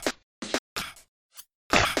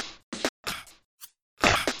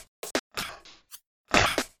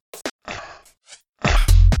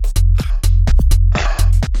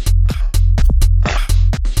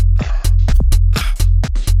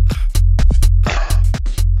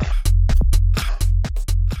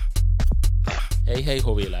Hei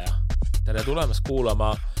huvileja! Tere tulemast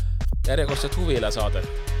kuulama järjekordset huvilesaadet.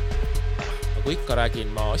 Nagu ikka räägin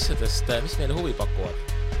ma asjadest, mis meile huvi pakuvad.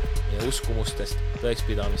 Meie uskumustest,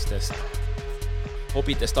 tõekspidamistest,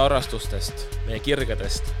 hobidest, arrastustest, meie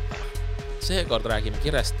kirgedest. Seekord räägime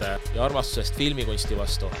kirest ja armastusest filmikunsti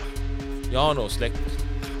vastu. Jaanus Lekk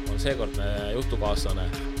on seekordne jutukaaslane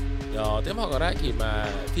ja temaga räägime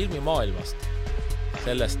filmimaailmast.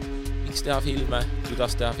 Sellest, miks teha filme,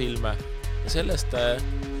 kuidas teha filme ja sellest,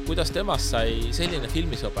 kuidas temast sai selline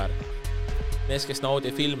filmisõber. Mees, kes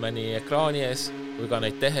naudib filme nii ekraani ees kui ka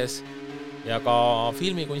neid tehes ja ka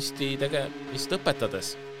filmikunsti tegemist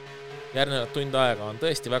õpetades. Järgnevad tund aega on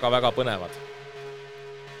tõesti väga-väga põnevad.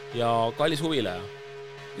 Ja kallis huvileja,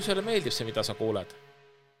 kui sulle meeldib see, mida sa kuuled,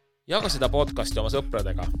 jaga seda podcasti oma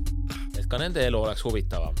sõpradega, et ka nende elu oleks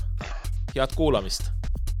huvitavam. Head kuulamist!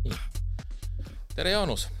 Tere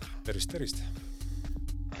Jaanus! Tervist!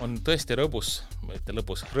 On tõesti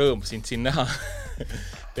rõõm sind siin näha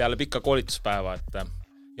peale pikka koolituspäeva, et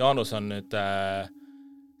Jaanus on nüüd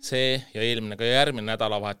see ja eelmine ka järgmine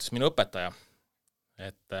nädalavahetus minu õpetaja.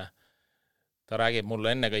 Et ta räägib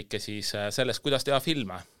mulle ennekõike siis sellest, kuidas teha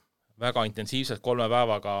filme. Väga intensiivselt 3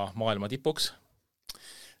 päevaga maailma tipuks.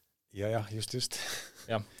 Ja, just.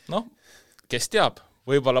 Ja, kes teab,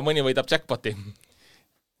 võib-olla mõni võidab jackpoti.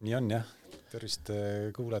 Nii on, jah. Tervist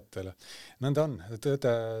kuulajatele. Nõnda on.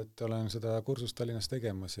 Tõde, olen seda kursust Tallinnas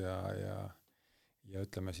tegemas ja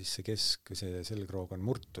ütleme siis see selgroog on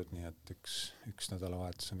murtud, nii et üks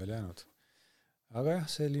nädalavahetus on veel jäänud. Aga jah,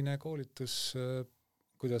 selline koolitus,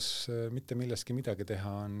 kuidas mitte millestki midagi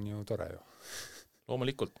teha, on ju tore ju.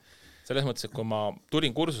 Loomulikult. Selles mõttes, et kui ma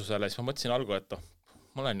tulin kursusele, siis ma mõtlesin algul, et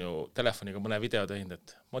ma olen ju telefoniga mõne video teinud,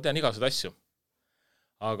 et ma tean igasuguseid asju.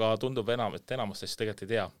 Aga tundub et enamust asju tegelikult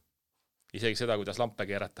ei tea. Isegi seda, kuidas lampe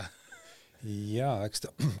keerata. Jaa, eks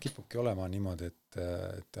ta kipubki olema niimoodi, et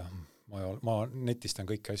ma netistan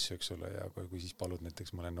kõiki asju, eks ole, ja kui siis palud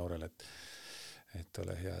näiteks mõne noorele, et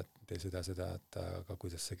ole hea, et tee seda, et aga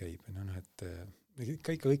kuidas see käib.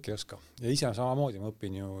 Kõik ei oska. Ja ise samamoodi ma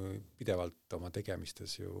õpin ju pidevalt oma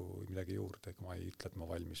tegemistes ju midagi juurde, kui ma ei ütle, et ma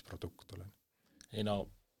valmis produkt olen. Ei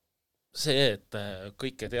see, et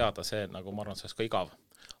kõike teada, see nagu ma arvan, see oleks ka igav.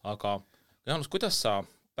 Aga Jaanus, kuidas sa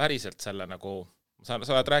päriselt selle sa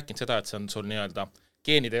oled rääkinud seda, et see on sul nii-öelda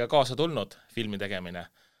geenidega kaasa tulnud filmi tegemine,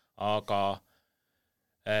 aga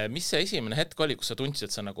mis see esimene hetk oli, kus sa tundsid,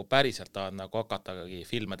 et sa päriselt tahad hakatagi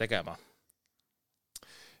filme tegema?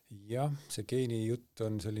 Jah, see geeni jutt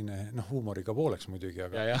on selline, huumoriga pooleks muidugi,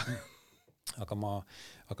 aga ma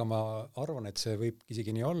arvan, et see võib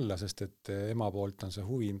isegi nii olla, sest et ema poolt on see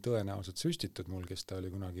huvi tõenäoliselt süstitud mul, kes ta oli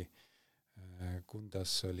kunagi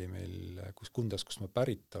Kundas oli meil, Kundas, kus ma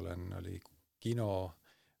pärit olen, oli kino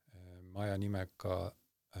maja nimega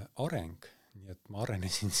Areng, nii et ma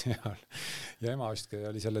arenesin seal ja ema vist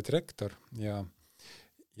oli selle direktor ja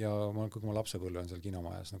kui ma lapsepõlve on seal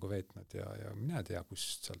kinomajas veetnud ja mina tea,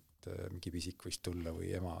 kust sealt mingi pisik võis tulla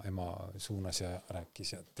või ema suunas ja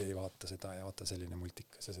rääkis, et ei vaata seda ja vaata selline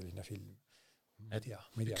multikas ja selline film. Ma ei tea.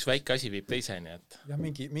 Üks väike asi viib teiseni, et... Ja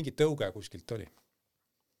mingi tõuge kuskilt oli.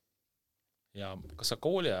 Ja kas sa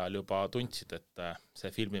kooli ajal juba tundsid, et see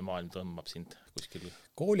filmimaailm tõmbab sind kuskil?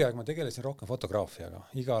 Kooli aeg ma tegelesin rohkem fotograafiaga.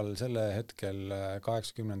 Igal selle hetkel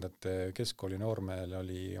 80ndate keskkooli noormeel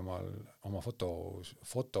oli oma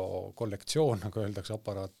fotokollektsioon, nagu öeldakse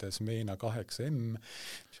aparates Meena 8M,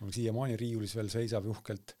 mis mul siiamaani riiulis veel seisab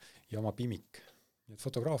juhkelt, ja oma Pimik. Nii et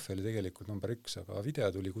fotograafia oli tegelikult number 1, aga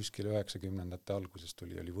video tuli kuskil 90ndate algusest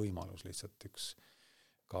oli võimalus lihtsalt üks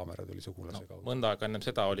kaamera tuli sugulase kaudu. Mõnda aega ennem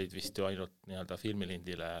seda olid vist ju ainult nii-öelda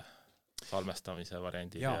filmilindile salvestamise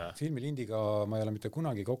variandid. Jaa, filmilindiga ma ei ole mitte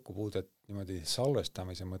kunagi kokkupuudet niimoodi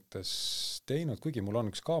salvestamise mõttes teinud, kuigi mul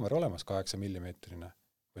on üks kaamera olemas 8 mm,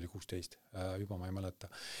 või 16, juba ma ei mäleta,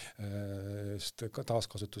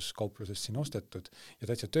 taaskasutuskauplusest siin ostetud ja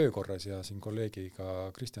täitsa töökorras ja siin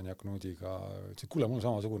kolleegiga Kristjan Jaknuudiga ütles, et kuule, mul on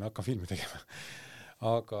samasugune, hakkan filmi tegema.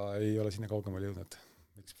 Aga ei ole sinna kaugemale jõudnud.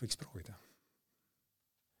 Võiks proovida.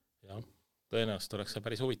 Jah, tõenäoliselt oleks see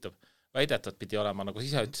päris huvitav. Väidetud pidi olema, nagu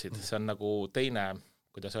ise ütlesid, see on teine,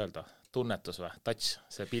 kuidas öelda, tunnetus või, touch,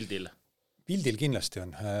 see pildil. Pildil kindlasti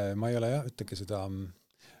on. Ma ei ole ütlegi seda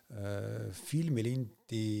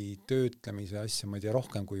filmilindi töötlemise asja, ma ei tea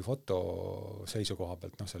rohkem kui foto seisukoha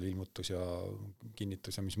pealt, seal ilmutus ja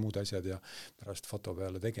kinnitus ja mis muud asjad ja pärast foto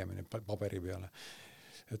peale tegemine, paberi peale.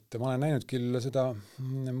 Et ma olen näinud küll seda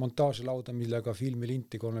montaažilauda, millega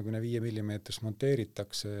filmilinti 35 mm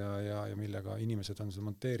monteeritakse ja millega inimesed on seda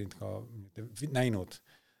monteerinud ka näinud.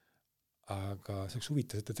 Aga see oleks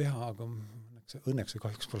huvitav seda teha, aga õnneks või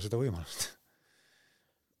kahjuks pole seda võimalust.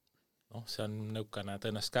 see on nõukene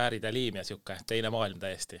tõenäoliselt käärid ja liim ja siuke teine maailm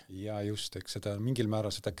täiesti. Ja just, eks seda mingil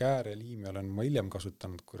määral seda kääre liimi olen ma hiljem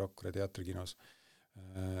kasutanud, kui Rakvere teatrikinos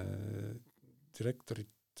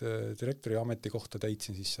direktori ametikohta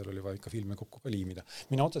täitsin, siis seal oli vaja ikka filme kokku ka liimida.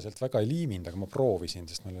 Mina otseselt väga ei liiminud, aga ma proovisin,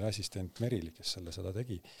 sest meil oli assistent Merili, kes seda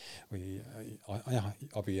tegi või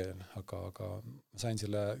abi, aga ma sain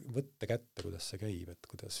selle võtte kätte, kuidas see käib, et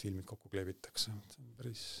kuidas filmid kokku kleebitakse. See on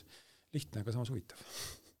päris lihtne, aga samas huvitav.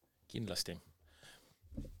 Kindlasti.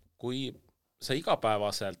 Kui sa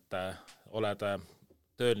igapäevaselt oled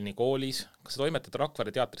tööl nii koolis, kas sa toimetad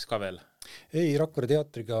Rakvere teatris ka veel? Ei, Rakvere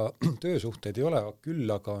teatriga töösuhteid ei ole, küll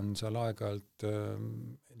aga on seal aeg-ajalt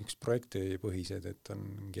üks projektipõhised, et on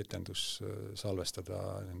mingi etendus salvestada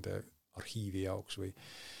nende arhiivi jaoks või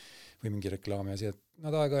mingi reklaami asi, et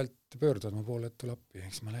nad aeg-ajalt pöörduvad mu poole, et tule appi,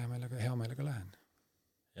 eks ma hea meelega lähen.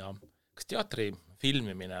 Ja, kas teatri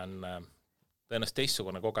filmimine on tõenäoliselt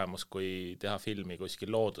teistsugune kogemus, kui teha filmi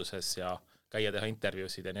kuskil looduses ja käia teha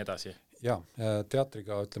intervjuusid ja nii edasi? Ja,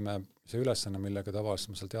 teatriga, ütleme, see ülesanne, millega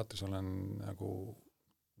tavaliselt ma seal teatris olen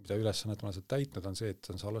mida ülesannet ma olen täitnud, on see, et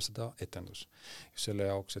on salvestada etendus. Just selle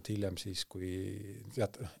jaoks, et hiljem siis, kui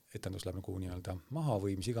etendus läheb nagu nii-öelda maha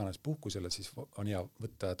või mis iganes puhkusele, siis on hea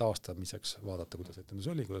võtta taastamiseks, vaadata, kuidas etendus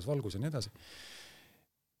oli, kuidas valgus ja nii edasi.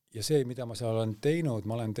 Ja see, mida ma seal olen teinud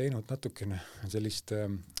natukene sellist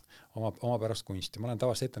oma pärast kunsti. Ma olen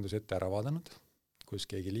tavaliselt etendus ette ära vaadanud, kus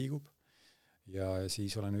keegi liigub. Ja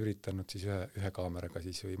siis olen üritanud siis ühe kaameraga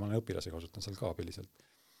siis, või ma olen õpilase kasutan seal kaabiliselt,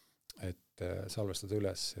 et salvestada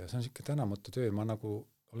üles. Ja see on siuke tänamatu töö, ma nagu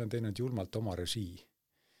olen teinud julmalt oma režii,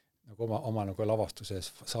 nagu oma nagu lavastuse,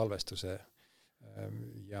 salvestuse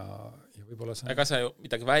ja võib-olla see... Ega sa ju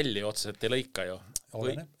midagi välja otseselt ei lõika ju?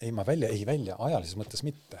 Ei, ma välja, ajalises mõttes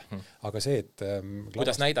mitte. Aga see, et...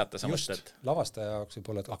 Kuidas näidata sa mõtled? Lavastaja jaoks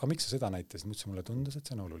võib-olla, et aga miks sa seda näitasid? Mõtlesin, mulle tundus, et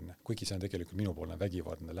see on oluline. Kuigi see on tegelikult minupoolne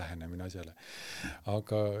vägivaldne lähenemine asjale.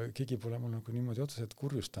 Aga keegi pole mul nagu niimoodi otseselt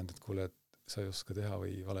kurjustanud, et kuule, et sa ei oska teha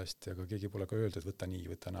või valesti, aga keegi pole ka öeldud, et võta nii,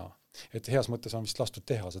 võta naa. Et heas mõttes on vist lastud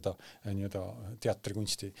teha seda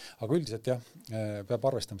teatrikunsti. Aga üldiselt jah, peab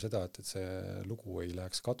arvestama seda, et see lugu ei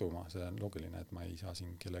läheks kaduma. See on loogiline, et ma ei saa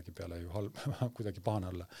siin kellegi peale ju kuidagi pahane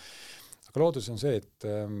olla. Aga loodus on see, et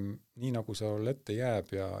nii nagu sa ette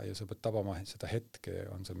jääb ja sa pead tabama seda hetke,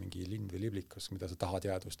 on see mingi lind või liblikas, mida sa tahad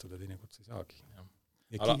jäädvustada, teinekord sa ei saagi.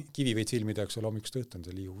 Ja kivi võid filmida, eks ole, hommikust õhtun,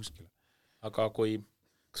 see liigu kuskile. Aga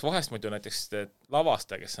kas vahest muidu näiteks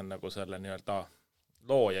lavastaja, kes on nagu selle nii-öelda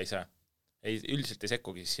looja ise, üldiselt ei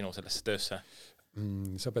sekkugi sinu sellesse töösse?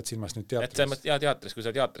 Sa pead silmas nüüd teatris? Teatris, kui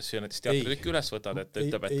sa teatris teatritükki üles võtad, et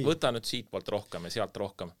ütleb, et võta nüüd siit poolt rohkem ja sealt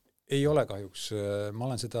rohkem. Ei ole kahjuks, ma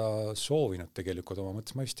olen seda soovinud tegelikult oma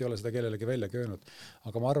mõttes, ma vist ei ole seda kellelegi välja köönud,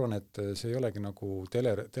 aga ma arvan, et see ei olegi nagu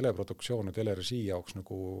teleproduktsioon ja telerežii jaoks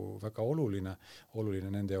nagu väga oluline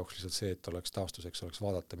nende jaoks lihtsalt see, et oleks taastuseks, oleks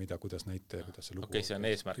vaadata, kuidas näitaja, kuidas see lugu. Okei, see on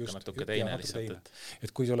eesmärk natuke teine lihtsalt.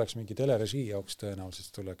 Et kui see oleks mingi telerežii jaoks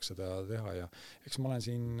tõenäoliselt tuleks seda teha ja eks ma olen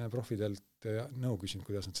siin profidelt nõu küsinud,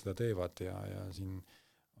 kuidas nad seda teevad ja siin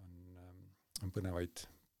on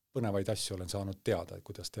põnevaid asju olen saanud teada, et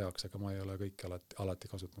kuidas tehakse, aga ma ei ole kõike alati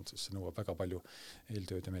kasutanud, sest see nõuab väga palju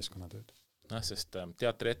eeltööd ja meeskonnatööd. Sest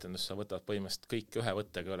teatrietendus sa võtad põhimõtteliselt kõik ühe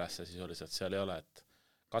võttega üles ja sisuliselt seal ei ole, et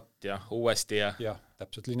katt ja uuesti ja... Jah,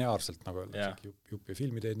 täpselt lineaarselt, nagu öeldakse, jupp ja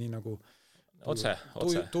filmi teed nii nagu otse.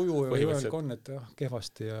 Tuju või öelg on, et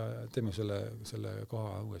kehvasti ja teeme selle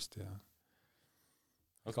koha uuesti ja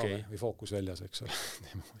või fookus väljas, eks ole,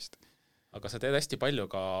 teeme uuesti. Aga sa teed hästi palju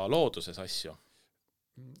ka looduses asju.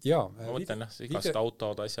 Jaa, ma mõtlen, igast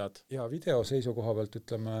autod, asjad. Ja video seisukoha pealt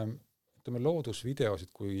ütleme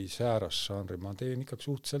loodusvideosid kui sääras žanri, ma teen ikkagi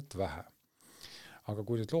suhteliselt vähe. Aga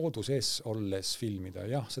kui nüüd looduses olles filmida,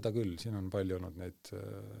 jah, seda küll, siin on palju olnud need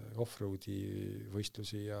off-roadi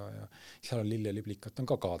võistlusi ja seal on lilleliblikat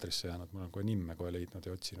on ka kaadrisse jäänud, ma olen kohe nimme kohe leidnud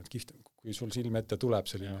ja otsinud. Kui sul silme ette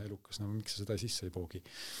tuleb selline elukas, no miks sa seda sisse ei poogi.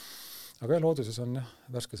 Aga jah, looduses on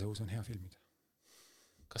värskes õhus on hea filmida.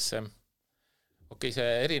 Kas see see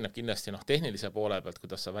erineb kindlasti tehnilise poole pealt,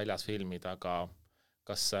 kuidas sa väljas filmid, aga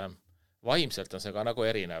kas vaimselt on see ka nagu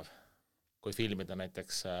erinev, kui filmida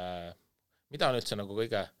näiteks, mida on üldse nagu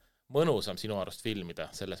kõige mõnusam sinu arust filmida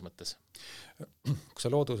selles mõttes? Kui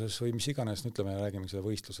sa looduses või mis iganes, ütleme, räägime seda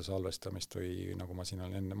võistluse salvestamist või nagu ma siin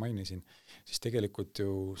enne mainisin, siis tegelikult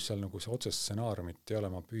ju seal nagu see otsest stsenaariumit ei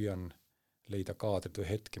ole, ma püüan leida kaadrit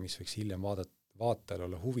või hetke, mis võiks hiljem vaatajal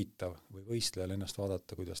olla huvitav või võistlejal ennast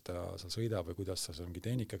vaadata, kuidas ta seal sõidab või kuidas ta mingi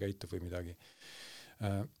tehnika käitub või midagi.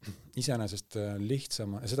 Iseenesest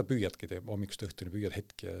lihtsam, ja seda püüadki hommikust õhtuni, püüad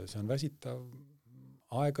hetki ja see on väsitav,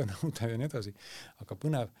 aega nõuda ja nii edasi, aga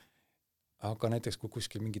põnev. aga näiteks kui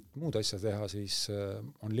kuskil mingit muud asja teha, siis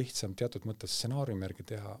on lihtsam teatud mõttes stsenaariumi järgi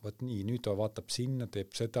teha, võt nii, nüüd ta vaatab sinna,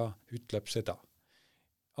 teeb seda, ütleb seda.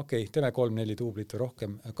 Okei, teeme 3-4 duublit või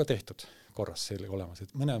rohkem, ka tehtud korras sellega olemas,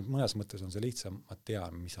 et mõnes mõttes on see lihtsam, ma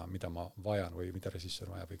tean, mida ma vajan või mida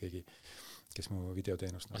režissöör vajab või keegi, kes mu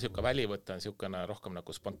videoteenust Siuke välivõte on siukene rohkem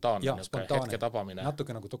nagu spontaanne, hetke tabamine.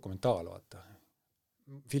 Natuke nagu dokumentaal, vaata.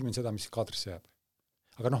 Filmin seda, mis kaadrisse jääb.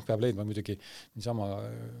 Aga peab leidma muidugi niisama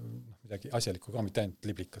midagi asjalikku ka, mitte ainult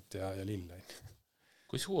liblikat ja lille.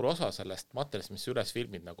 Kui suur osa sellest materjalist, mis üles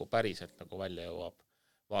filmid nagu päriselt nagu välja jõuab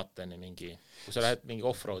vaateni mingi, kui sa lähed mingi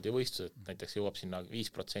off-roadi võistlused, näiteks jõuab sinna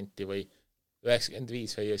 5% või 95%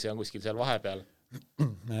 või see on kuskil seal vahepeal?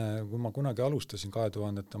 Kui ma kunagi alustasin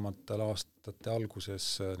 2000. aastate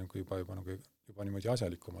alguses nagu juba niimoodi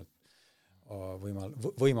asjalikumalt,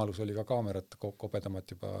 võimalus oli ka kaamerat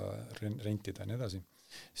kobedamat juba rentida ja nii edasi,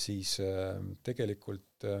 siis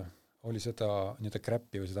tegelikult oli seda nii-öelda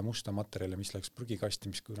kräppi või seda musta materjali, mis läks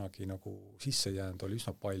prügikasti, mis kunagi nagu sisse jäänud, oli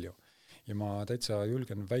üsna palju. Ja ma täitsa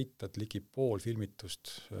julgen väita, et ligi pool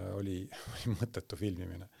filmitust oli mõttetu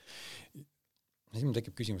filmimine. Siis mul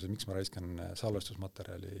tekib küsimus, et miks ma raiskan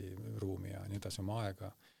salvestusmaterjali ruumi ja nii edasi oma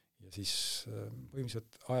aega. Ja siis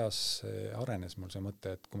põhimõtteliselt ajas arenes mul see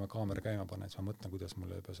mõte, et kui ma kaamera käima panen, siis ma mõtlen, kuidas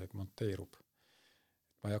mulle juba see monteerub.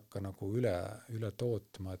 Ma ei hakka nagu üle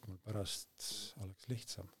tootma, et mul pärast oleks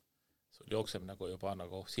lihtsam. Sul jookseb nagu juba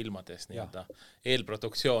nagu silmades nii-öelda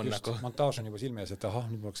eelproduktsioon. Just, nagu. Montaaž on juba silme ees, et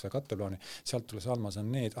nüüd oleks seda katteplaani, sealt tules almas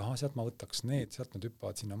on need, sealt ma võtaks need, sealt nad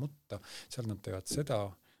hüppavad sinna mutta, sealt nad teevad seda,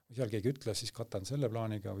 või seal keegi ütles, siis katan selle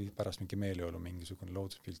plaaniga või pärast mingi meeleolu mingisugune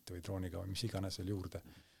looduspilt või drooniga või mis iganes seal juurde.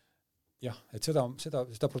 Jah, et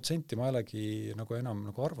seda protsenti ma olegi nagu enam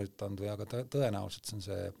nagu arvutanud või aga tõenäoliselt see on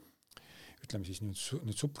see, ütleme siis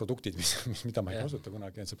nüüd subproduktid, mida ma ei kasuta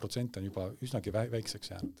kunagi, et see protsent on juba üsnagi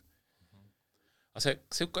väikseks jäänud. Aga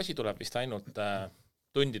see asi tuleb vist ainult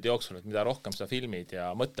tundide jooksul, et mida rohkem sa filmid ja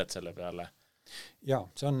mõtled selle peale? Jaa,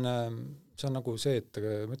 see on nagu see, et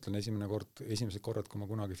ma ütlen esimesed korrad, kui ma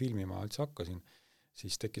kunagi filmima üldse hakkasin,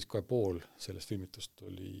 siis tekkis kohe pool sellest filmitust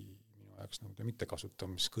oli minu ajaks nagu mitte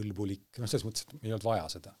kasutamiskõlbulik, selles mõttes, et ei olnud vaja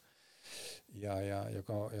seda. Ja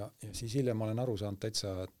siis hiljem ma olen aru saanud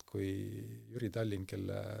täitsa, et kui Jüri Tallinn,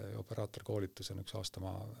 kelle operaatorkoolitusel üks aasta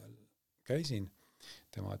ma käisin,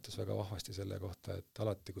 tema ütles väga vahvasti selle kohta, et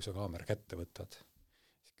alati, kui sa kaamera kätte võtad,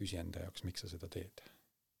 siis küsi enda jaoks, miks sa seda teed.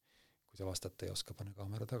 Kui sa vastata ei oska, pane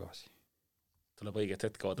kaamera tagasi. Tuleb õiget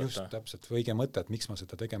hetke oodata. Just täpselt, õige mõte, et miks ma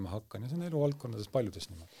seda tegema hakkan ja see on eluvaldkondades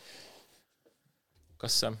paljudest niimoodi.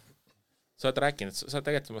 Kas sa oled rääkinud, sa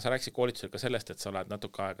rääkisid koolitusel ka sellest, et sa oled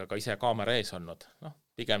natuke aega ka ise kaamera ees olnud,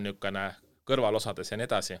 pigem niisugune kõrvalosades ja nii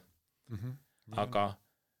edasi. Aga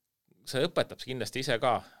see õpetab kindlasti ise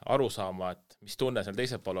ka aru saama, et mis tunne seal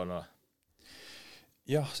teisel pool on.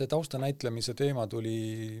 Jah, see tausta näitlemise teema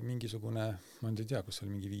tuli mingisugune, ma ei tea, kus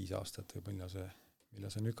oli mingi 5 aastat või millal see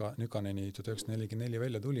Nükaneni 1944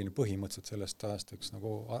 välja tuli, põhimõtteliselt sellest ajast võiks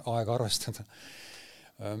nagu aega arvestada.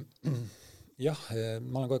 Jah,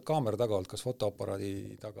 ma olen kogu kaamera taga olnud, kas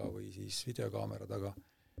fotoaparaadi taga või siis videokaamera taga,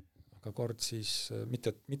 aga kord siis,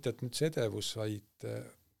 mitte et nüüd see edevus, vaid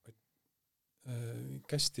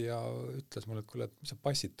kästi ja ütles mulle, et kuule, mis sa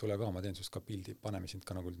passid, tule ka, ma teen sust ka pildi, paneme sind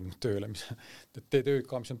ka nagu tööle, tee töö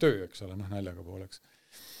ka, mis on töö, eks ole, naljaga pooleks.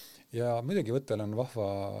 Ja muidugi võttel on vahva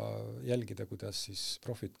jälgida, kuidas siis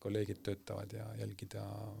profid, kolleegid töötavad ja jälgida,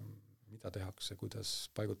 mida tehakse, kuidas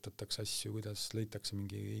paigutatakse asju, kuidas leitakse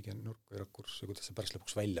mingi õige nurk või rakurs ja kuidas see pärast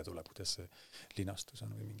lõpuks välja tuleb, kuidas see linastus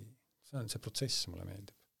on või mingi, see protsess mulle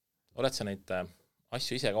meeldib. Oled sa neid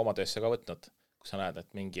asju ise ka oma töösse ka võtnud? Kui sa näed,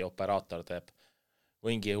 et mingi operaator teeb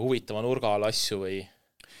mingi huvitava nurga all asju või?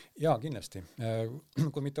 Jaa, kindlasti.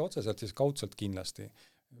 Kui mitte otseselt, siis kaudselt kindlasti.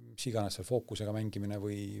 Mis iganes seal fookusega mängimine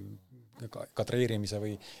või kadreerimise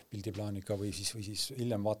või pildiplaaniga või siis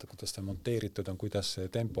hiljem vaatad, kuidas ta monteeritud on, kuidas see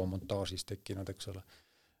tempo montaažis tekkinud, eks ole.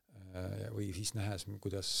 Või siis nähes,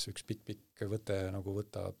 kuidas üks pikk võte nagu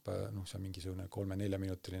võtab, see on mingisugune 3-4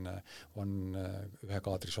 minutiline ühe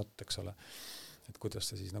kaadri shot, eks ole. Et kuidas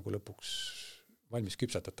ta siis nagu lõpuks valmis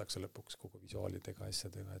küpsetatakse lõpuks kogu visuaalidega,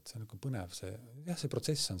 asjadega, et see on nagu põnev, see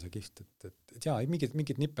protsess on see kiht, et jaa,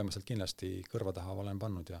 mingid nippe ma sealt kindlasti kõrva taha olen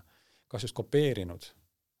pannud ja kas just kopeerinud,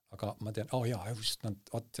 aga ma tean, just nad,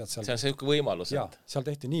 seal. See on see võimalus. Jaa, seal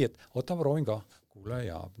tehti nii, et ma proovin ka, kuule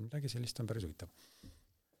ja midagi sellist on päris huvitav.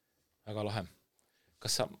 Väga lahe.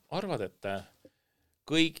 Kas sa arvad, et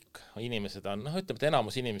kõik inimesed on, ütleme, et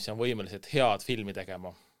enamus inimesi on võimelised head filmi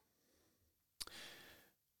tegema?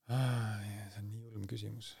 See on nii julm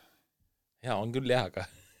küsimus. Jaa, on küll jah, aga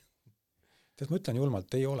tead, ma ütlen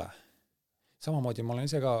julmalt, ei ole. Samamoodi ma olen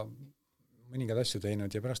ise ka mõningad asju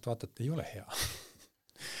teinud ja pärast vaatad, ei ole hea.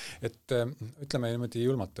 Et ütleme niimoodi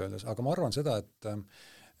julmalt öeldes, aga ma arvan seda,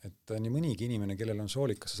 et nii mõnigi inimene, kellel on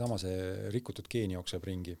soolikas sama see rikutud geen jookseb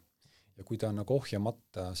ringi ja kui ta on nagu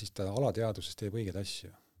ohjamata, siis ta alateaduses teeb õigeid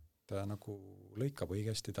asju. Ta nagu lõikab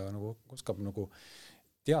õigesti, ta nagu oskab nagu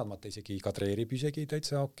teadmata isegi kadreerib isegi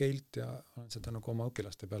täitsa okeilt ja olen seda nagu oma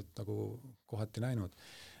õpilaste pealt nagu kohati näinud.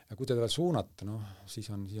 Ja kui teda suunata, siis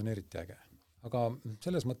on eriti äge. Aga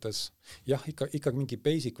selles mõttes, jah, ikka mingi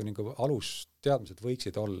basic või nagu alusteadmised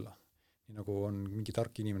võiksid olla. Nii nagu on mingi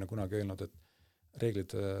tark inimene kunagi öelnud, et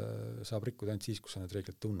reeglid saab rikkuda ainult siis, kus sa need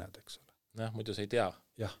reeglid tunned, eks ole. Jah, muidu sa ei tea.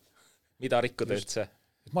 Jah. Mida rikkuda üldse?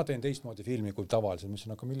 Et ma teen teistmoodi filmi kui tavaliselt, mis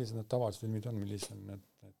on, aga millised need tavalised filmid on, millised on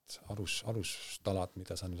need alustalad,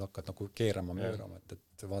 mida sa nüüd hakkad nagu keerama, möörama,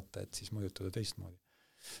 et vaata, et siis mõjutada teistmoodi.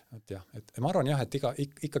 Et jah, et ma arvan jah, et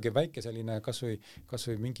ikkagi väike selline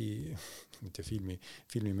kasvõi mingi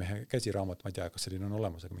filmimehe käsiraamat, ma ei tea, kas selline on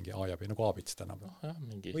olemas, aga mingi A ja B, nagu Aabits tänab.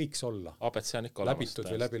 Võiks olla. ABC on ikka olemas. Läbitud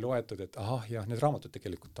või läbi loetud, et jah, need raamatud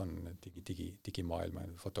tegelikult on digimaailma,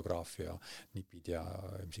 fotograafia, nipid ja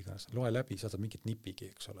mis iganes. Loe läbi, saad mingit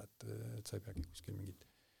nipigi, eks ole, et sa ei peagi kuskil mingit.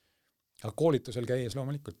 Aga koolitusel käies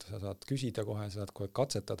loomulikult sa saad küsida kohe, saad kohe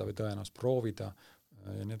katsetada või tõenäost proovida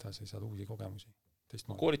ja nii edasi, saad uusi kogemusi.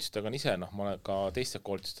 Koolitustega on ise, ma olen ka teiste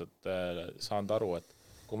koolitustelt saanud aru, et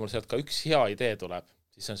kui mul sealt ka üks hea idee tuleb,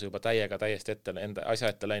 siis on see juba täiesti enda asja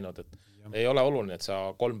ette läinud, et ei ole oluline, et sa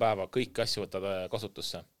 3 päeva kõiki asju võtad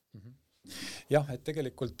kasutusse. Jah, et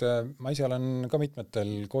tegelikult ma ise olen ka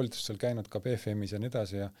mitmetel koolitustel käinud ka BFM-is ja nii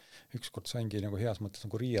edasi ja ükskord saingi nagu heas mõttes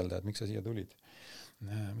nagu riielda, et miks sa siia tulid.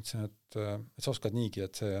 Mõtlesin, et sa oskad niigi,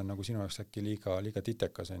 et see on nagu sinu jaoks äkki liiga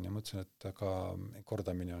titekas on ja mõtlesin, et aga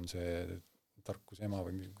kordamine on see tarkus ema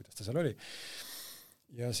või kuidas ta seal oli.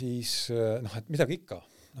 Ja siis, et midagi ikka.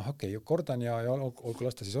 Okei, kordan ja olgu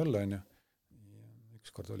lasta siis olla, on ju.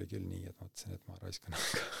 Ükskord oli küll nii, et mõtlesin, et ma raiskan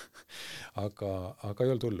aga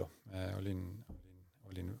ei olnud hullu.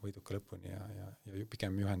 Olin võiduka lõpuni ja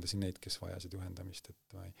pigem juhendasin neid, kes vajasid juhendamist, et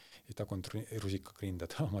ma ei tagunud rusikaga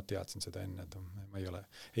rindada, ma teadsin seda enne, et ma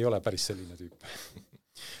ei ole päris selline tüüp.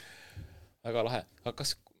 Väga lahe. Aga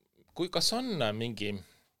kas on mingi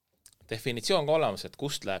definitsioon ka olemas, et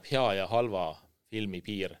kust läheb hea ja halva filmi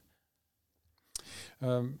piir?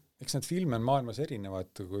 Eks need filme on maailmas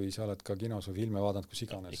erinevad, kui sa oled ka kinos või filme vaadanud, kus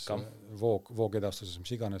iganes, voogedastuses,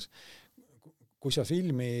 mis iganes. Kui sa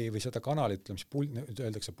filmi või seda kanalit, mis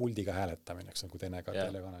öeldakse puldiga hääletamine, eks nagu teinega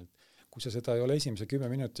telekanalit, kui sa seda ei ole esimese 10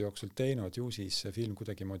 minuti jooksul teinud, ju siis see film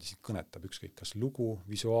kuidagi moodi sind kõnetab ükskõik, kas lugu,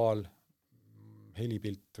 visuaal,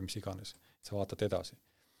 helipilt või mis iganes, sa vaatad edasi.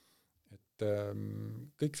 Et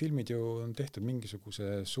kõik filmid ju on tehtud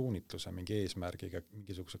mingisuguse suunitluse, mingi eesmärgiga,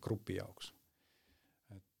 mingisuguse grupi jaoks.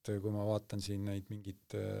 Et kui ma vaatan siin neid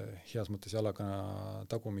mingid heas mõttes jalakana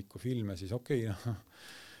tagumikku filme, siis okei,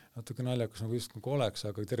 natuke naljakas nagu just nagu oleks,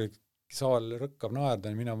 aga terve saal rõkkab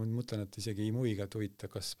naerda ja mina mõtlen, et isegi ei muiga tuita,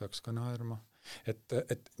 kas peaks ka naerma. Et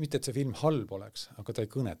mitte, et see film halb oleks, aga ta ei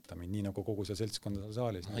kõneta mind, nii nagu kogu see seltskonda seal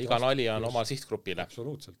saalis. Iga nali on oma sihtgrupile.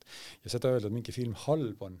 Absoluutselt. Ja seda öelda, et mingi film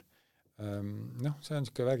halb on, see on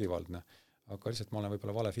siuke vägivaldne, aga lihtsalt ma olen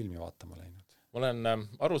võib-olla vale filmi vaatama läinud. Ma olen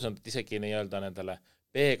aru saanud, et isegi nii-öelda nendele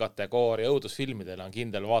B-kategooria õudusfilmidele on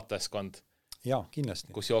kindel vaatajaskond. Jaa,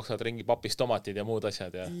 kindlasti. Kus jooksavad ringi papist tomatid ja muud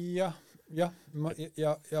asjad. Ja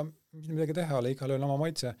midagi teha ole, igal ööl oma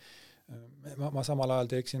maitse. Ma samal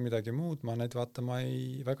ajal teeksin midagi muud, ma neid vaatama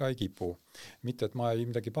väga ei kipu. Mitte, et ma ei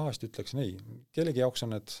midagi pahasti ütleksin, ei. Kellegi jaoks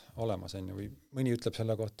on need olemas, või mõni ütleb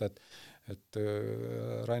selle kohta, et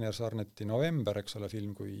Rainer Sarneti November, eks ole,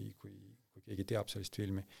 film, kui keegi teab sellist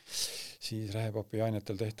filmi, siis Rähepapi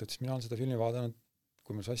ainetel tehtud, siis mina olen seda filmi vaadanud,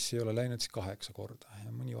 kui mul sassi ei ole läinud, siis 8 korda ja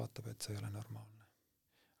mõni vaatab, et see ei ole normaalne.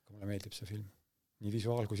 Aga mulle meeldib see film. Nii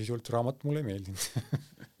visuaal kui sisult raamat mulle ei meeldinud.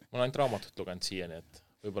 Ma olen ainult raamatut lugenud siiani, et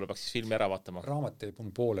võib-olla peaks siis filmi ära vaatama. Raamat jäi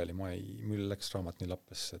pooleli, mul läks raamat nii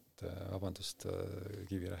lappes, et vabandust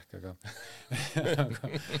Kivirähk, aga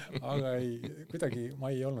kuidagi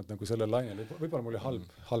ma ei olnud nagu selle lainel, võib-olla mul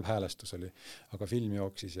halb häälestus oli, aga film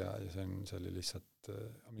jooksis ja see oli lihtsalt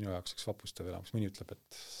minu jaoks üks vapustav elamus. Mõni ütleb, et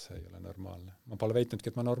see ei ole normaalne. Ma pole veitnudki,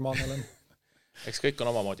 et ma normaalne olen. Eks kõik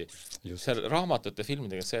on omamoodi. Seal raamatute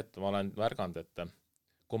filmidega see, et ma olen märganud, et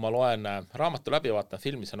kui ma loen raamatu läbi vaatan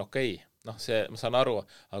filmi, see on okei. Ma saan aru,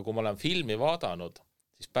 aga kui ma olen filmi vaadanud,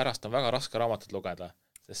 siis pärast on väga raske raamatut lugeda,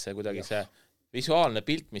 sest see kuidagi see visuaalne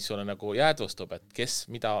pilt, mis sulle nagu jäädvustub, et kes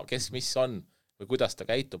mis on või kuidas ta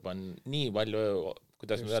käitub, on nii palju,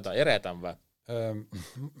 kuidas me öelda, eredam või?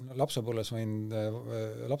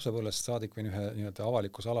 Lapsepõlvest saadik võin ühe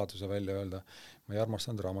avaliku saladuse välja öelda, ma ei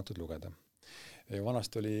armastanud raamatut lugeda. ja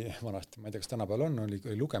vanasti, ma ei tea, kas tänapäeval oli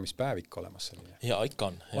lugemispäevik olemas selline. Jaa, ikka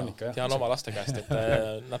on. Tean oma laste käest, et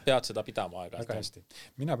nad peavad seda pidama aega. Väga hästi.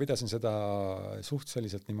 Mina pidasin seda suht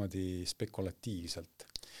selliselt niimoodi spekulatiivselt.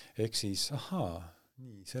 Ehk siis,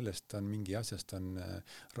 nii, sellest on mingi asjast on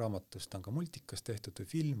raamatust, on ka multikas tehtud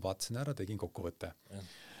või film, vaatasin ära, tegin kokkuvõtte.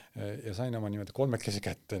 Ja sain oma niimoodi 3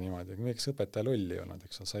 kätte niimoodi, miks õpetaja lolli olnud,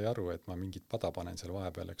 eks sai aru, et ma mingit pada panen seal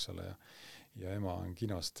vahepeal, eks ole, ja ema on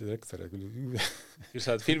kinos direktor ja küll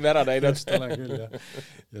sa oled filmi ära näinud. Just olen küll,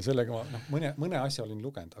 ja sellega ma mõne asja olin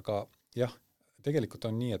lugenud, aga jah,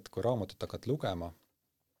 tegelikult on nii, et kui raamatut hakkad lugema,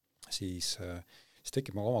 siis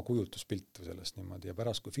tekib oma kujutuspilt sellest niimoodi ja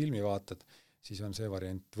pärast, kui filmi vaatad, siis on see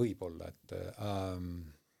variant võib-olla, et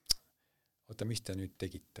oota, mis te nüüd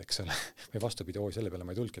tegite, eks ole, või vastupidi, selle peale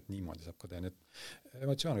ma ei tulnud, et niimoodi saab ka teha, need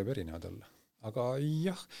emotsioon võib erinevad olla. Aga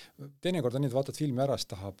jah, teinekord on nii, et vaatad filmi ära,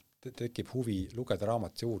 siis tekib huvi lugeda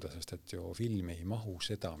raamat juurde, sest et ju film ei mahu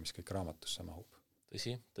seda, mis kõik raamatusse mahub.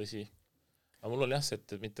 Tõsi. Aga mul on jah see,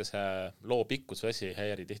 et mitte see loo pikkus või asi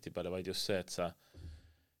häiri tihtipeale, vaid just see, et sa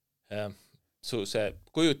see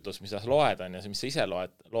kujutlus, mis sa loed on ja see, mis sa ise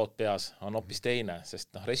lood peas, on hoopis teine,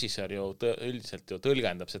 sest režissöör ju üldiselt ju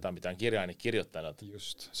tõlgendab seda, mida on kirjanik kirjutanud.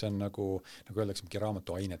 Just, see on nagu öeldakse mingi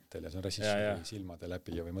raamatu ainetel ja see on režissööri silmade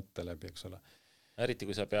läbi või mõtte läbi, eks ole. Eriti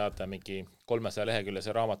kui sa pead mingi 300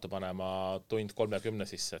 leheküljese raamatu panema tund 30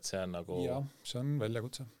 sisse, et see on nagu... Jah, see on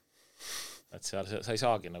väljakutse. Et seal sa ei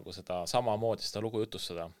saagi nagu seda samamoodi seda lugu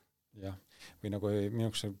jutustada. Jah, või nagu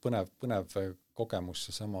minuks põnev kogemus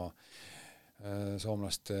see sama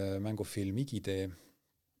soomlaste mängufilm Igitee,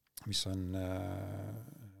 mis on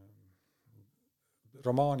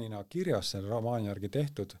romaanina kirjas, selle romaani järgi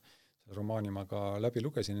tehtud. Selle romaani ma ka läbi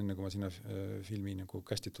lugesin, enne kui ma sinna filmi nagu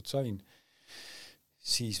kästitud sain.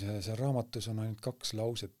 Siis see raamatus on ainult 2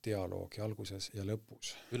 lauset dialoogi alguses ja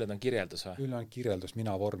lõpus. Üled on kirjeldus või? Üled on kirjeldus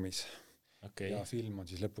mina vormis. Okay. Ja film on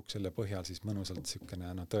siis lõpuks selle põhjal siis mõnusalt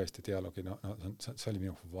sükene, tõesti dialoogi, see oli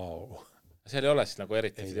minu vau. Seal ei ole siis nagu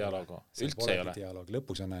eriti dialoogu? Üldse ei ole? Dialoog.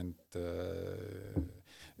 Lõpus on ainult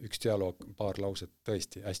üks dialoog, paar lauset,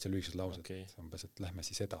 tõesti hästi lühikesed lauset. Okay. Umbes, et lähme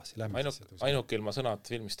siis edasi. Ainuke ilma sõnad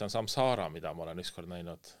filmist on Samsara, mida ma olen ükskord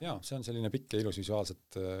näinud. Jaa, see on selline pikk ja ilus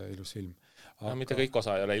visuaalselt ilus film. Aga... mitte kõik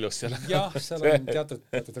osa ei ole ilus seal. Jah, seal on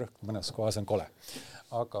teatud rõhk, mõnes kohas on kole.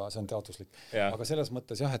 Aga see on teaduslik. Aga selles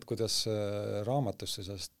mõttes jah, et kuidas raamatusse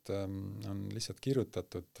sest on lihtsalt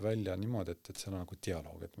kirjutatud välja niimoodi, et seal on nagu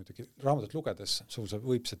dialoog, et muidugi raamatut lugedes sul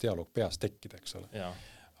võib see dialoog peas tekkida, eks ole.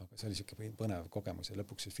 Aga see oli siuke põnev kogemus ja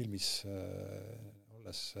lõpuks filmis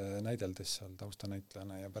olles näideldes seal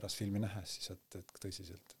taustanäitlejana ja pärast filmi nähes siis, et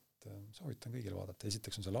tõsiselt, et soovitan kõigil vaadata.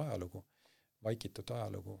 Esiteks on seal ajalugu, vaikitud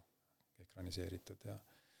ajalugu, ekraniseeritud ja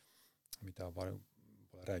mida pole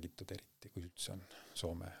räägitud eriti, kui üldse on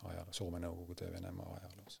Soome Nõukogude ja Venemaa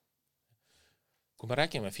ajaloos. Kui me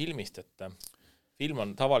räägime filmist, et film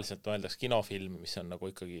on tavaliselt mõeldaks kinofilm, mis on nagu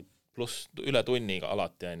ikkagi pluss üle tunniga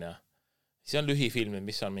alati on ja see on lühifilm,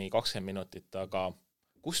 mis on mingi 20 minutit, aga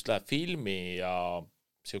kust läheb filmi ja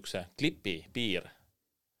siukse klipi piir?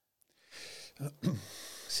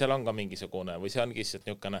 Seal on ka mingisugune või see ongi lihtsalt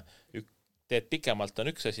niisugune, teed pikemalt on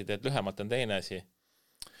üks asi, teed lühemalt on teine asi?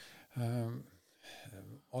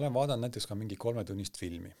 Olen vaadanud näiteks ka mingi 3-tunnist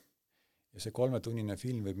filmi ja see 3-tunnine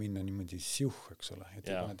film võib minna niimoodi eks ole, et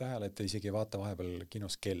ei pane tähele, et isegi ei vaata vahepeal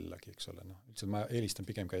kinos kellagi, eks ole. Üldse ma eelistan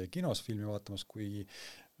pigem käia kinos filmi vaatamas kui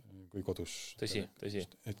kodus. Tõsi.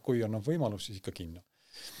 Et kui on võimalus, siis ikka kinno.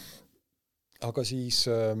 Aga siis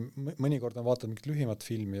mõnikord on vaatanud mingit lühimat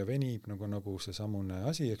filmi ja venib nagu see samune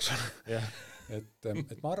asi, eks ole.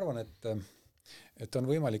 Et ma arvan, et on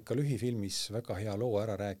võimalik ka lühifilmis väga hea loo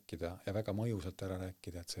ära rääkida ja väga mõjusalt ära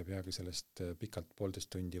rääkida, et see ei peagi sellest pikalt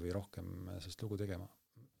 1,5 tundi või rohkem sellest lugu tegema.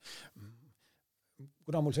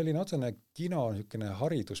 Kuna mul selline otsene kino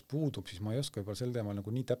haridus puudub, siis ma ei oska võib-olla sel teemal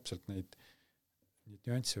nagu nii täpselt neid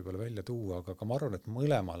nüansse võib-olla välja tuua, aga ma arvan, et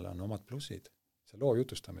mõlemal on omad plussid. See loo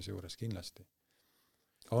jutustamise juures kindlasti.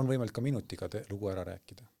 On võimalik ka minutiga lugu ära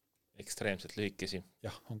rääkida. Ekstreemselt lühikesi.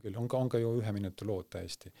 Jah, on küll. On ka ju 1 minuti lood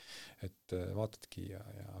täiesti. Et vaatadki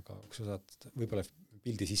aga kui sa saad võib-olla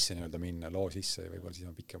pildi sisse nii-öelda minna, loo sisse ja võib-olla siis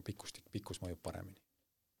on pikkus mõjub paremini.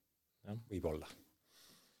 Võib-olla.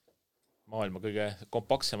 Maailma kõige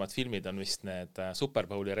kompaktsemad filmid on vist need Super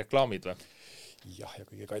Bowli reklaamid või? Jah, ja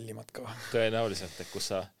kõige kallimad ka. Tõenäoliselt, et kus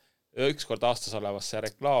sa ükskord aastas olevasse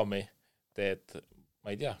reklaami teed,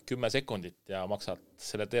 ma ei tea, 10 sekundit ja maksad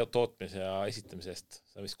selle tootmise ja esitamisest.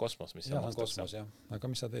 See on vist kosmos, mis sa maksad. Kosmos, jah. Aga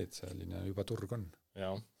mis sa teed? Selline juba turg on.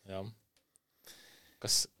 Ja.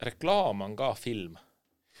 Kas reklaam on ka film?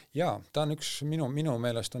 Jaa, ta on minu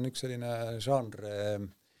meelest on üks selline žanr,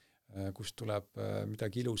 kus tuleb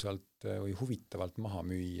midagi ilusalt või huvitavalt maha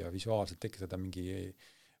müüa, visuaalselt tekitada mingi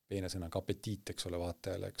peene sõnaga apetiit, eks ole,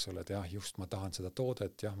 vaatajale, eks ole, et jah, just ma tahan seda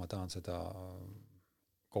toodet, jah, ma tahan seda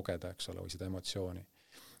kogeda, eks ole, või seda emotsiooni.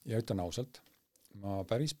 Ja ütlen ausalt, ma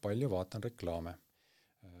päris palju vaatan reklaame.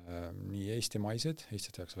 Nii eestimaised,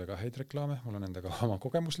 Eestis tehakse väga häid reklaame, mul on nendega oma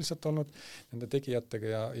kogemus lihtsalt olnud, nende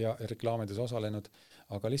tegijatega ja reklaamides osalenud,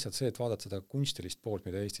 aga lihtsalt see, et vaadata seda kunstilist poolt,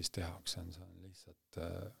 mida Eestis tehakse, on lihtsalt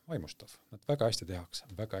vaimustav. Nad väga hästi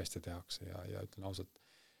tehakse ja ütlen ausalt,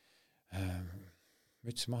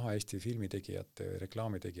 müts maha Eesti filmitegijate või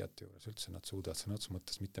reklaamitegijate juures, üldse nad suudavad sõna otseses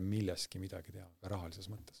mõttes mitte milleski midagi teha, ka rahalises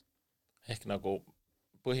mõttes. Ehk nagu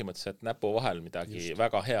põhimõtteliselt näpu vahel midagi just.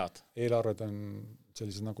 Väga head. Eelarved on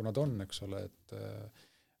sellised, nagu nad on, eks ole, et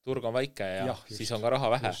turg on väike ja siis on ka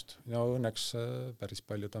raha vähe. Just. Ja õnneks päris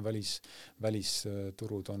paljud on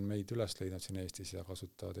välisturud on meid üles leidnud siin Eestis ja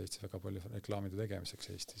kasutavad Eestis väga palju reklaamide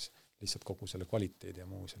tegemiseks Eestis, lihtsalt kogu selle kvaliteedi ja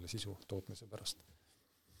muu selle sisu tootmise pärast.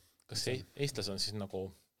 Kas eestlased on siis nagu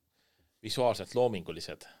visuaalselt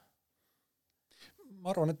loomingulised?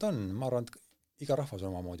 Ma arvan, et iga rahvas on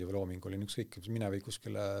omamoodi loominguline, ükskõik, mine või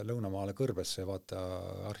kuskile lõunamaale Kõrbesse ja vaata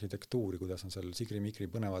arhitektuuri, kuidas on seal sigri-mikri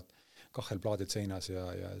põnevad kahelplaadid seinas ja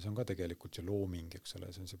see on ka tegelikult ju looming, eks ole,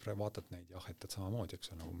 see on see, vaatad neid ja ahetad samamoodi,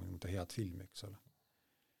 eks ole, nagu mõnda head filmi, eks ole.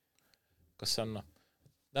 Kas on,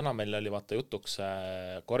 täna meil oli vaata jutuks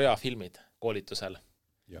Korea filmid koolitusel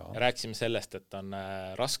ja rääkisime sellest, et on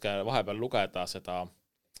raske vahepeal lugeda seda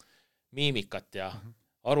miimikat ja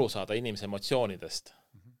aru saada inimese emotsioonidest.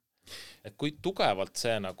 Et kui tugevalt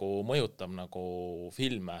see nagu mõjutab nagu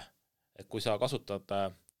filme, et kui sa kasutad,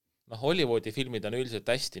 Hollywoodi filmid on üldiselt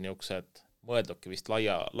hästi niisugused, mõeldubki vist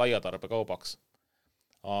laia tarbekaubaks,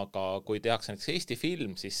 aga kui tehakse näiteks Eesti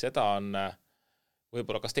film, siis seda on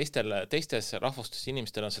võib-olla kas teistes rahvustes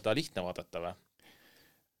inimestel on seda lihtne vaadata või?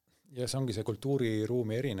 Ja see ongi see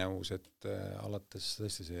kultuuriruumi erinevus, et alates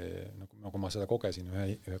tõesti see, nagu ma seda kogesin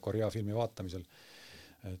ühe Korea filmi vaatamisel,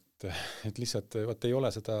 et lihtsalt võt ei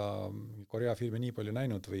ole seda Korea filmi nii palju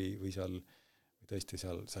näinud või seal tõesti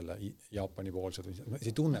selle Jaapani poolsed või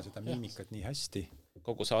ei tunne seda miimikat nii hästi.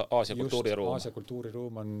 Kogu see Aasia kultuuriruum. Aasia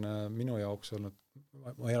kultuuriruum on minu jaoks olnud,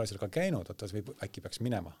 ma ei ole seal ka käinud, äkki peaks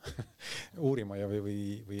minema uurima ja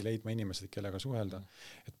või leidma inimesed, kellega suhelda.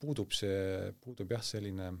 Et puudub jah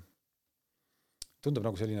selline, tundub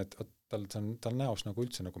nagu selline, et tal näos nagu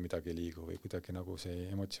üldse nagu midagi ei liigu või kuidagi nagu see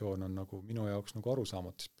emotsioon on nagu minu jaoks nagu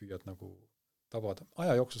arusaamatus, püüad nagu tabada.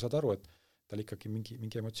 Aja jooksul saad aru, et tal ikkagi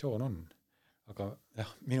mingi emotsioon on. Aga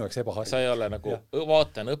jah, minu jaoks ebaharju. Sa ei ole nagu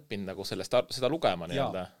vaatan õppinud nagu seda lugema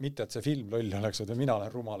nii-öelda. Mitte, et see film loll oleks, et mina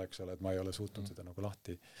olen rumal, eks ole, et ma ei ole suutnud seda nagu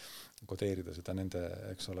lahti kodeerida seda nende,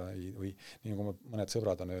 eks ole, või nii nagu mõned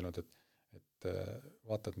sõbrad on öelnud, et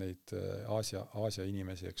vaatad neid Aasia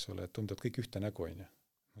inimesi, eks ole, et tundub kõik ühte nägu, on ju.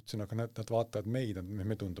 Mõtlesin, aga nad vaatavad meid,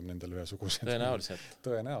 me tundub nendel ühesugused.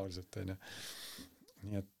 Tõenäoliselt, on ju.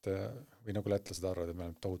 Nii et, või nagu lätlased arvavad, et me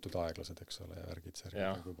oleme tohutud aeglased, eks ole, ja värgid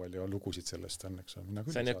kui palju lugusid sellest on, eks ole.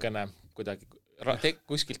 See on niisugune kuidagi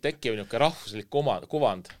kuskilt tekkiv niisugune rahvuslik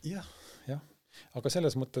kuvand. Jah. Aga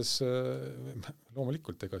selles mõttes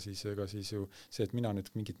loomulikult, ega siis ju see, et mina nüüd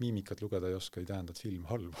mingit miimikat lugeda ei oska, ei tähenda, et film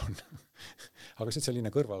halb on. Aga see selline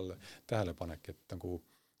kõrval tähelepanek, et nagu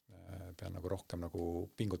pean nagu rohkem nagu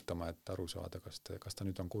pingutama, et aru saada, kas ta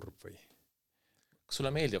nüüd on kurb või. Kas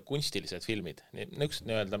sulle meeldivad kunstilised filmid? Niisugused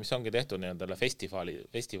nii-öelda, mis ongi tehtud nii-öelda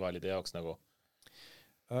festivalide jaoks nagu?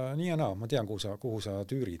 Nii ja naa, ma tean, kuhu sa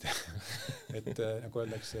tüürid. Et nagu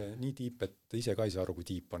öeldakse, nii tiip, et ise ka ei saa aru, kui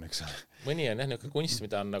tiip on, eks ole. Mõni on niisugune kunst,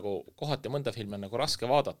 mida on nagu kohati mõnda filmi on nagu raske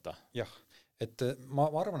vaadata. Jah, et ma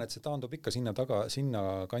arvan, et see taandub ikka sinna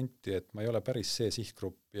kanti, et ma ei ole päris see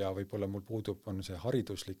sihtgrupp ja võib-olla mul puudub on see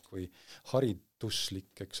hariduslik või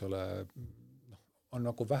hariduslik, eks ole, on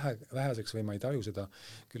nagu väheseks või ma ei taju seda,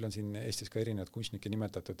 küll on siin Eestis ka erinevad kunstnikke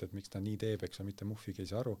nimetatud, et miks ta nii teeb, eks mitte muhvigi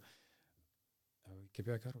ei saa aru. Ikka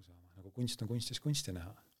peagi aru saama, nagu kunst on kunstis kunsti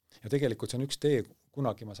näha. Ja tegelikult see on üks tee,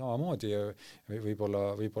 kunagi ma samamoodi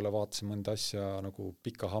võib-olla vaatasin mõnda asja nagu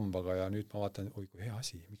pika hambaga ja nüüd ma vaatan, oi kui hea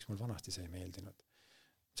asi, miks mul vanasti see ei meeldinud.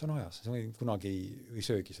 See on ajas, see kunagi ei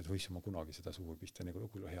söögi seda, või ma kunagi seda suhu pista, nagu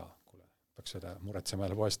kui hea, kuule, peaks seda muretsema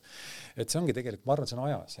jälle poest. Et see ongi tegelikult, ma arvan, see on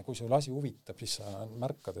ajas ja kui sul asi huvitab, siis sa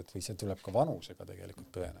märkad, et või see tuleb ka vanusega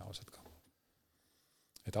tegelikult tõenäoliselt ka.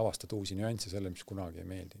 Et avastad uusi nüansse selle, mis kunagi ei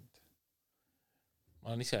meeldinud. Ma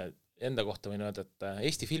olen ise enda kohta võin öelda, et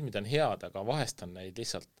Eesti filmid on head, aga vahest on neid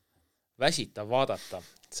lihtsalt väsitav vaadata.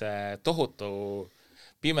 See tohutu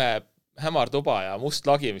pime hämar tuba ja must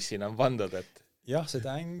lagi, mis siin on pandud. Et... Jah,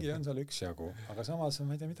 seda ängi on seal üks jagu, aga samas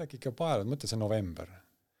ma ei tea midagi ikka paelud, mõtle see november.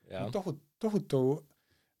 Tohutu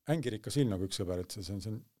ängirikas film, nagu üks sõber, et see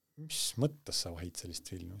on mis mõttes sa vahid sellist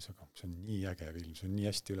filmi, aga see on nii äge film, see on nii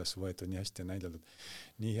hästi üles võetud, nii hästi näideldud,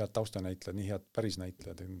 nii head taustanäitlejad, nii head päris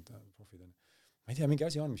näitlejad, profid on. Ma ei tea, mingi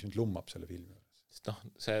asi on, mis mind lummab selle filmi juures. Sest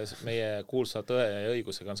see meie kuulsa Tõe ja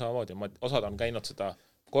õigusega on samamoodi, osad on käinud seda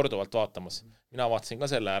korduvalt vaatamas, mina vaatasin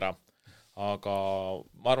ka selle ära, aga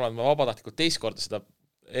ma arvan, et ma vabatahtlikult teist korda seda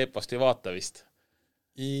e-post ei vaata vist.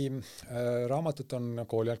 Raamatut on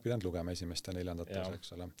kooliaeg pidanud lugema esimest ja 4. osa,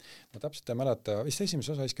 eks ole. Ma täpselt ei mäleta, vist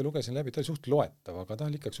esimese osa iski lugesin läbi, ta oli suht loetav, aga ta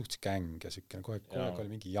oli ikka suht käng ja sükene, kogu aeg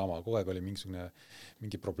oli mingi jama, kogu aeg oli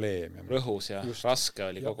mingi probleem. Ja rõhus ja just, raske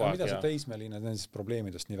oli kogu aeg. Mida see teismeline nendest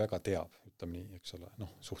probleemidest nii väga teab, ütleme nii, eks ole,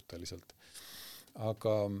 suhteliselt.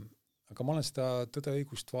 Aga ma olen seda Tõde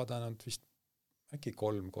õigust vaadanud vist äkki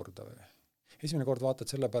 3 korda või. Esimene kord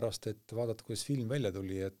vaatad sellepärast, et vaadata, kuidas film välja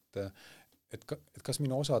tuli, et kas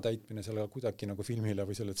minu osa täitmine selle kuidagi nagu filmile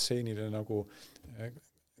või selle tseenile nagu,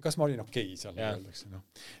 kas ma olin okei seal, öeldakse,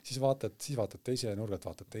 Siis vaatad teise nurgalt,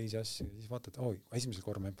 vaatad teisi asju, siis vaatad, esimesel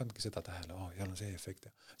korra ma ei pandagi seda tähele, jälle see efekt.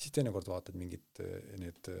 Siis teine kord vaatad mingid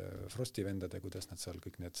need Frosti vendade, kuidas nad seal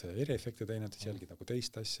kõik need eriefekte teinud, siis jälgid nagu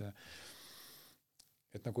teist asja.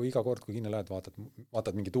 Et nagu iga kord, kui kinni lähed,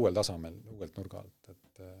 vaatad mingit uuel tasemel, uuelt nurga alt.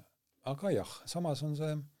 Aga jah, samas on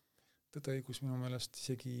see Tõde õigus minu meelest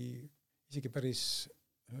isegi päris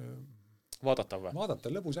vaadatav või? Vaadata,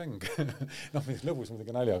 lõbus äng. Lõbus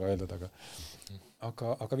muidugi naljaga öeldud,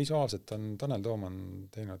 aga visuaalselt on Tanel Tooman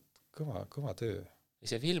teinud kõva töö.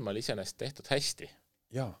 Ja see film oli iseenesest tehtud hästi.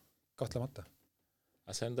 Jaa, kahtlemata.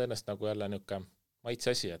 Aga see on tõenäoliselt nagu jälle niisugune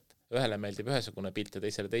maitse asi, et ühele meeldib ühesugune pilt ja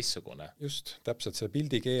teisele teistsugune. Just, täpselt, see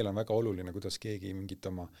pildikeel on väga oluline, kuidas keegi mingit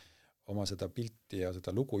oma seda pilti ja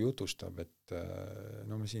seda lugu jutustab, et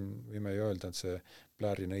me siin võime ju öelda, et see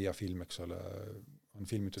Blääri nõia film, eks ole, on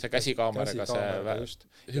filmitud. See käsikaameraga,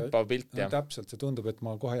 see hüppav pilt. Täpselt, see tundub, et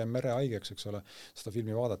ma kohe jään mere haigeks, eks ole, seda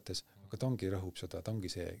filmi vaadates, aga ta ongi rõhub seda, ta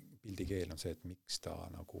ongi see pildikeel on see, et miks ta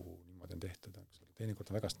nagu niimoodi on tehtud, eks ole.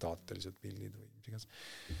 Teinekord on väga staatilised pildid või mis iganes.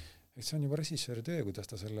 Et see on juba režissööri töö,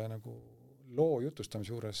 kuidas ta selle nagu loo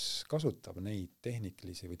jutustamise juures kasutab neid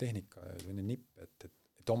tehniklisi või tehnika või neid nippe,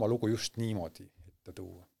 et oma lugu just niimoodi ette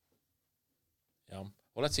tuua. Ja,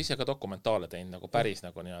 oled sa ise ka dokumentaale teinud, nagu päris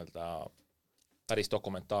nagu nii-öelda päris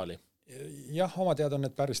dokumentaali? Jah, oma teada on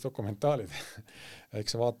need päris dokumentaalid.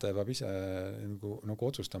 Eks see vaataja peab ise nagu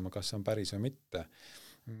otsustama, kas see on päris või mitte.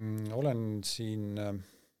 Olen siin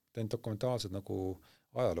teinud dokumentaalsed nagu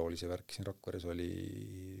ajaloolisi värki, siin Rakveres oli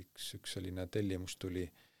üks selline tellimus tuli,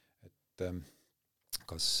 et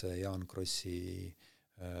kas Jaan Krossi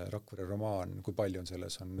Rakvere romaan, kui palju on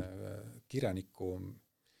selles, on kirjaniku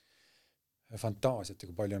fantaasiat ja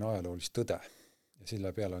kui palju on ajaloolist tõde. Ja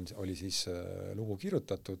sille peale oli siis lugu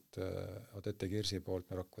kirjutatud Odette Kirsi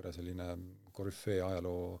poolt, Rakvere selline korüfee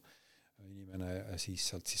ajaloo inimene ja siis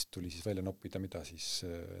sealt tuli siis välja noppida, mida siis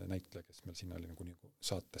näitleja, kes meil siin oli nagu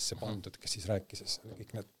saatesse pandud, kes siis rääkis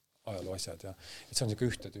kõik need ajaloo asjad ja et see on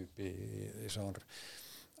niisugune ühte tüüpi žanr.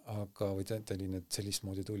 Aga või sellist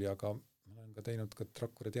moodi tuli, aga ma olen ka teinud ka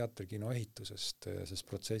Rakvere teatrikino ehitusest, sest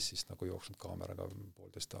protsessist nagu jooksnud kaameraga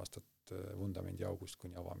 1,5 aastat vundamendi august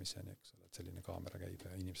kuni avamiseni, eks ole, et selline kaamera käib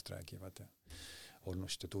ja inimesed räägivad ja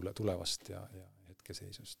olnust ja tulevast ja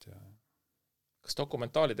hetkeseisust ja kas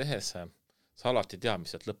dokumentaali tehes sa alati tead,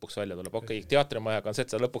 mis sealt lõpuks välja tuleb? Okei, teatrimajaga on see,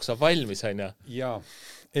 et sa lõpuks saab valmis, on ju? Jaa,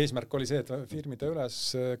 eesmärk oli see, et filmida üles,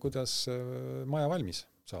 kuidas maja valmis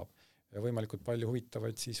saab. Ja võimalikult palju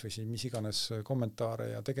huvitavaid siis või mis iganes kommentaare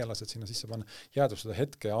ja tegelased sinna sisse panna, jäädustada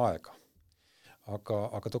hetke ja aega.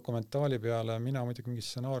 Aga dokumentaali peale mina muidugi mingi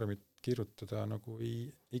stsenaariumit kirjutada nagu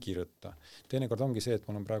ei kirjuta. Teinekord ongi see, et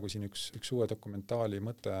mul on praegu siin üks uue dokumentaali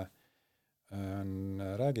mõte on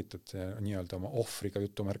räägitud nii-öelda oma ohvriga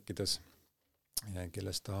jutumärkides,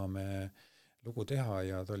 kellest tahame lugu teha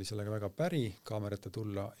ja ta oli sellega väga päri kamerate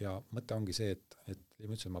tulla ja mõte ongi see,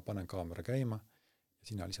 et ma panen kaamera käima ja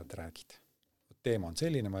sina lihtsalt räägid. Teema on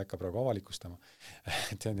selline, ma ei hakka praegu avalikustama,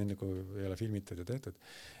 et see on nagu ei ole filmitud ja tehtud.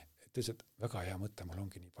 Et lihtsalt väga hea mõte, mul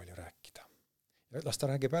ongi nii palju rääkida. Ja las ta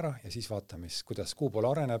räägib ära ja siis vaatame, kuidas kuu poole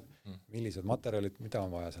areneb, millised materjalid, mida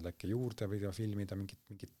on vaja seal äkki juurde või filmida,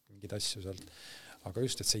 mingid asju sealt. Aga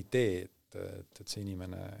just, et see idee, et see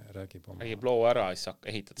inimene räägib loo ära ja siis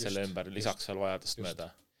ehitad selle ümber, lisaks seal vajadust mööda.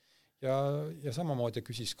 Ja samamoodi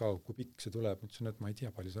küsis ka, kui pikk see tuleb, ütlesin, et ma ei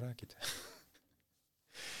tea, palju sa räägid.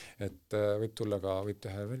 Et võib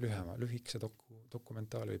teha veel lühikese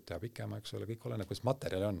dokumentaali, võib teha pikema, eks ole, kõik oleneb, kuidas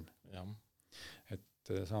materjali on. Ja.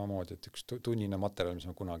 Et samamoodi, et üks tunnine materjal, mis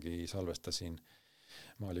ma kunagi salvestasin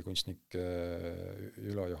maalikunstnik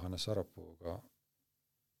Ülo Johannes Sarapuuga,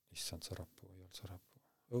 issand Sarapuu, ei olnud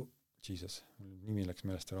Sarapuu, Jesus, nimi läks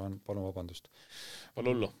meelest, palun vabandust. Pole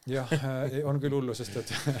hullu. Jah, on küll hullu, sest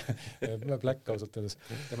et Black ausalt öeldes.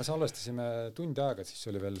 Ja me salvestasime tund aega, siis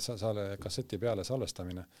oli veel kasseti peale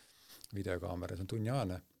salvestamine videokaamera, see on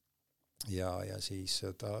tunniajane. Ja siis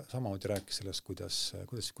ta samamoodi rääkis sellest,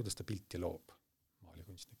 kuidas ta pilti loob,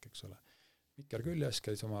 maalikunstnik, eks ole. Mikker küljes,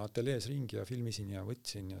 käis oma ateljees ringi ja filmisin ja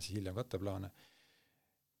võtsin ja siis hiljem katteplaane.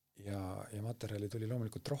 Ja materjali tuli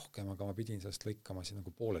loomulikult rohkem, aga ma pidin sellest lõikama siis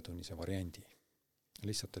nagu pooletunnise variandi.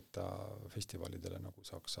 Lihtsalt, et ta festivalidele nagu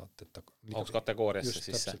saaks saata. Auks kategooriasse just,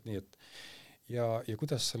 sisse. Nii, et, ja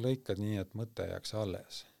kuidas sa lõikad nii, et mõte jääks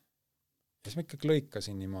alles. Ja siis ma ikkagi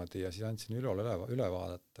lõikasin niimoodi ja siis andsin üle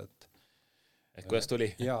vaadata, et kuidas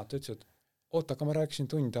tuli? Jaa, ta ütles, et oota, aga ma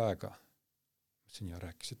rääkisin tund aega. Mõtlesin, ja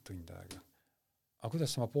rääkisid tund aega. Aga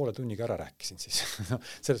kuidas ma poole tunniga ära rääkisin siis?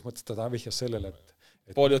 Selles mõttes ta vihjas sellele,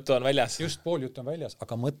 et pool juttu on väljas. Just, pool juttu on väljas,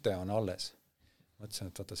 aga mõte on alles.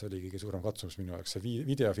 Mõtlesin, et vaata, see oli kõige suurem katsumus minu jaoks. See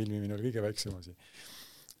videofilmimine oli kõige väiksem asi.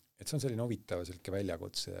 Et see on selline huvitav selline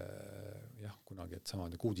väljakutse, jah, kunagi, et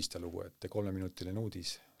samamoodi uudiste lugu, et 3-minutiline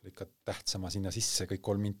uudis, lõikad tähtsama sinna sisse, kõik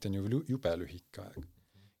 3 minutit on ju jube lühike aeg.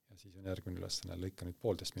 Ja siis on järgmine ülesanne lõika nüüd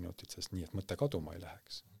 1,5 minutit, sest nii, et mõte kaduma ei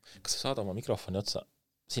läheks. Kas sa saad oma mikrofoni otsa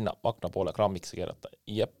sinna akna poole kraamiks keerata?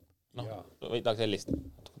 Jep. Või taga sellist.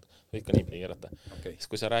 Võid ka niipidi keerata. Okay. Siis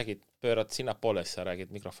kui sa räägid, pöörad sinna poole, siis sa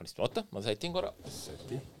räägid mikrofonist. Oota, ma sätin korra.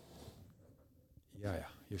 Ja,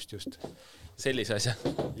 just. Sellise asja.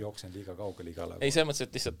 Jooksen liiga kaugele igale. Ei, see mõttes,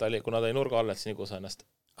 et lihtsalt ta oli, kuna ta oli nurga all, et nagu sa ennast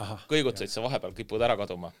kõigutsaid, sa vahepeal kipud ära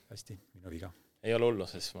kaduma. Hästi, minu viga. Ei ole hullu,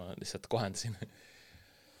 siis ma lihtsalt kohendasin.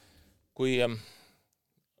 Kui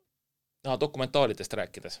dokumentaalidest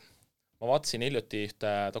rääkides, ma vaatasin hiljuti ühte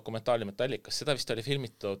dokumentaali Metallicas, seda vist oli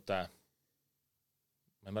filmitud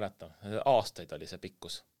ma ei mäleta, aastaid oli see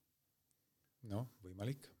pikkus. No,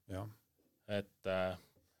 võimalik, jah. Et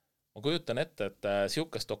ma kujutan ette, et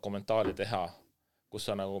siukest dokumentaali teha, kus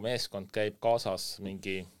on nagu meeskond käib kaasas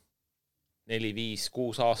mingi 4, 5,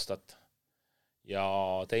 6 aastat ja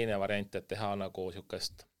teine variant, et teha nagu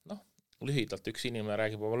siukest, lühidalt üks inimene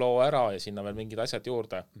räägib oma loo ära ja sinna veel mingid asjad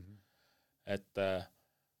juurde. Et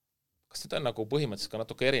kas need on nagu põhimõtteliselt ka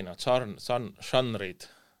natuke erinevad žanrid?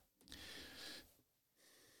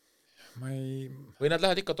 Või nad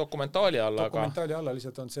lähevad ikka dokumentaali alla, dokumentaali alla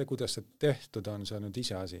lihtsalt on see, kuidas see tehtud on, see on nüüd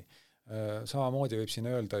ise asi. Samamoodi võib siin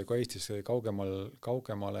öelda, kui Eestis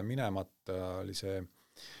kaugemale minemata oli see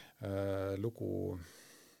lugu,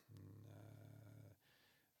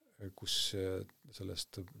 kus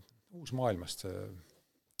sellest uusmaailmast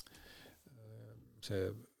see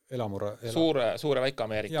elamura... Suure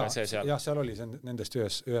Väike-Ameerika see seal. Jah, seal oli nendest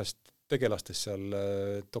ühest tegelastest seal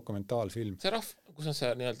dokumentaalfilm. See kus on see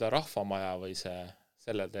nii-öelda rahvamaja või see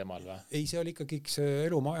sellel teemal või? Ei, see oli ikkagi see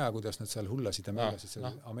elumaja, kuidas nad seal hullasid ja määlasid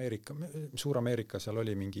Suur-Ameerika seal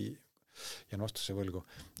oli mingi jään vastuse võlgu.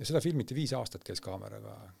 Ja seda filmiti 5 aastat käis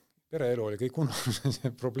kaameraga. Pereelu oli kõik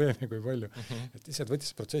ununud probleemi kui palju. Et lihtsalt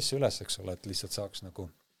võttis protsessi üles, eks ole, et lihtsalt saaks nagu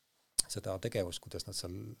seda tegevust, kuidas nad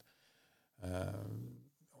seal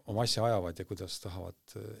oma asja ajavad ja kuidas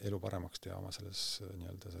tahavad elu paremaks teha oma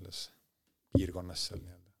selles piirkonnas seal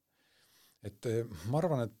nii-öelda. Et ma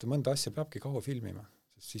arvan, et mõnda asja peabki kaua filmima,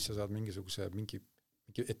 sest siis sa saad mingi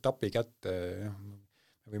etapi kätte,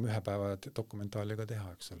 me võime 1 päeva dokumentaali ka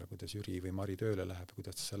teha, eks ole, kuidas Jüri või Mari tööle läheb ja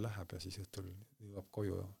kuidas ta seal läheb ja siis õhtul jõuab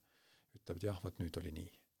koju ja ütleb, et jah, võt nüüd oli nii.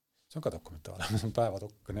 See on ka dokumentaal,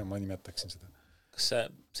 päevadokk, ma nimetaksin seda. Kas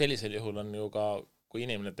sellisel juhul on ju ka, kui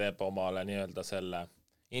inimene teeb omale nii-öelda selle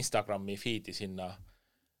Instagrami feedi sinna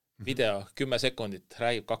video 10 sekundit,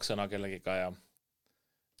 räägib 2 sõna kellegiga ja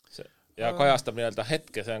kajastab nii-öelda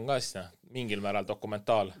hetke, see on ka siis mingil määral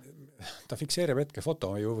dokumentaal. Ta fikseerib hetke,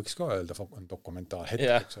 foto ju võiks ka öelda dokumentaal,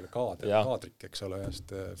 hetke, eks ole, kaadrik, eks ole,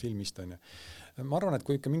 ühest filmist on ju. Ma arvan, et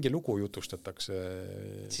kui ikka mingi lugu jutustatakse,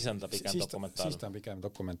 siis on ta pigem dokumentaal. Siis ta on pigem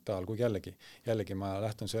dokumentaal, kui jällegi ma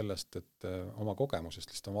lähtun sellest, et oma kogemusest,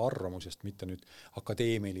 lihtsalt oma arvamusest, mitte nüüd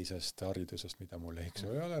akadeemilisest haridusest, mida mul eks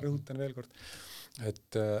ei ole, rõhutan veel kord.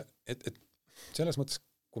 Et selles mõttes,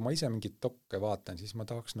 kui ma ise mingit dokke vaatan, siis ma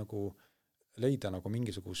tahaks nagu leida nagu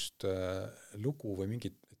mingisugust lugu või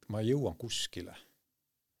mingit, et ma jõuan kuskile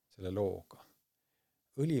selle looga.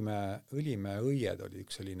 Õlimäe õied oli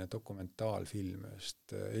üks selline dokumentaalfilm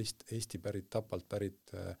Eesti pärit, Tapalt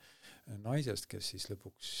pärit naisest, kes siis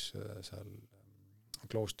lõpuks seal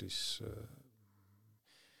kloostris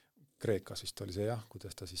Kreekas vist oli see jah,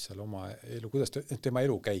 kuidas ta siis seal oma elu, tema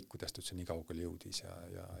elukäik, kuidas ta üldse nii kaugele jõudis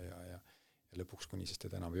ja lõpuks kuni siis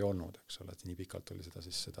teda enam ei olnud, eks ole, et nii pikalt oli seda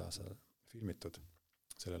filmitud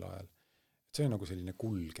sellel ajal. see on nagu selline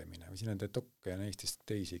kulgemine või siin on dokke ja Eestist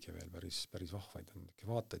teisigi veel päris vahvaid on,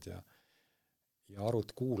 vaatad ja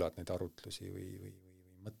kuulad neid arutlusi või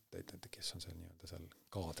mõtteid, et kes on seal nii-öelda seal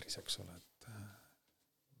kaadris, eks ole,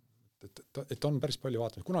 et on päris palju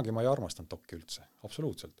vaatamist. Kunagi ma ei armastanud dokki üldse,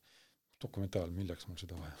 absoluutselt. Dokumentaal, milleks mul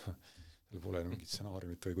seda vaja? Seal pole mingit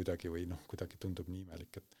stsenaariumit või kuidagi tundub nii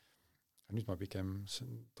imelik, et nüüd ma pigem,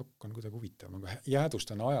 dokk on kuidagi huvitav, ma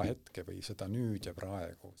jäädustan ajahetke või seda nüüd ja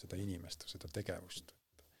praegu, seda inimest, seda tegevust.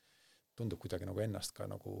 Tundub kuidagi nagu ennast ka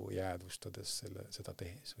nagu jäädvustades seda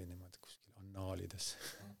tehes või niimoodi kuskil annaalides.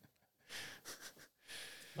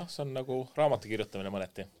 See on nagu raamatu kirjutamine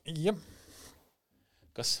mõneti. Jah.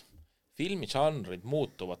 Kas filmižanrid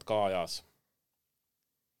muutuvad ka ajas?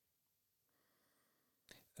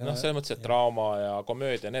 Selles mõttes, et draama ja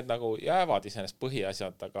komöödia, need nagu jäävad iseenesest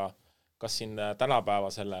põhiasjad, aga kas siin tänapäeva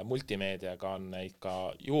selle multimeediaga on ikka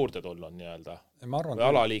juurde tulnud nii-öelda? Või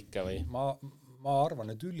alaliike või? Ma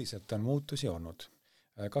arvan, et üldiselt on muutusi olnud.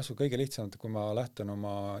 Kasvu kõige lihtsamalt, kui ma lähtun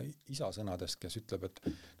oma isa sõnadest, kes ütleb, et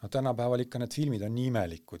tänapäeval ikka need filmid on nii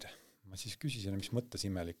imelikud. Ma siis küsisin, mis mõttes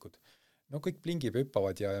imelikud. Kõik plingib ja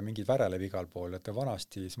hüppavad ja mingid värelev igal pool, et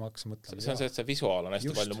vanasti siis ma hakkasin mõtlema. See on see, et see visuaal on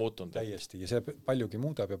hästi palju muutunud. Täiesti, ja see paljugi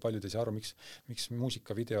muudab ja paljud ei saa aru, miks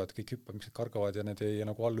muusikavideod kõik hüppavad, miks need kargavad ja need ei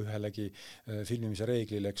nagu all ühelegi filmimise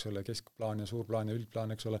reeglile, eks ole, keskplaan ja suurplaan ja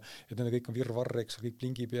üldplaan, eks ole, et need kõik on virvarr, eks kõik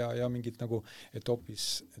plingib ja mingid nagu, et hoopis,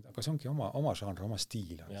 aga see ongi oma žanr, oma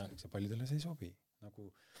stiil, see paljudele see ei sobi.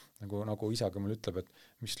 Nagu isaga mul ütleb, et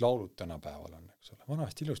mis laulud tänapäeval on, eks ole.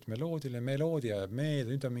 Vanasti ilust meloodia ja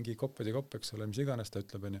nüüd on mingi kopped ja kopp, eks ole, mis iganes ta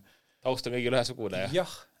ütleb. Taust on kõigil ühesugune.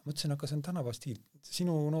 Jah, mõtlesin, aga see on tänava stiil.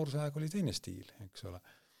 Sinu noorusaeg oli teine stiil, eks ole.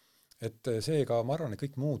 Et seega ma arvan, et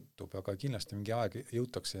kõik muutub, aga kindlasti mingi aeg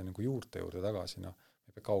jõutakse nagu juurde tagasi,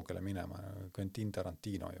 ei pea kaugele minema. Quentin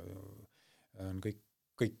Tarantino on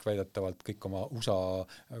kõik väidetavalt, kõik oma USA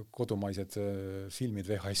kodumaised filmid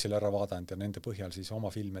VHS-il ära vaadanud ja nende põhjal siis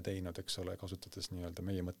oma filme teinud, eks ole, kasutades nii-öelda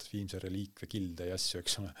meie mõttes viimse reliikve kilde ja asju,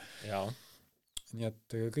 eks ole. Ja. Nii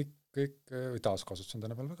et kõik taaskasutus on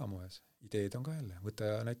tänapäeval väga moes. Ideed on ka jälle,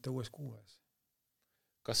 võta ja näita uues kuues.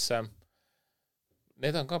 Kas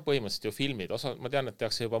need on ka põhimõtteliselt ju filmid, ma tean, et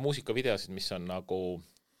tehakse juba muusikavideosid, mis on nagu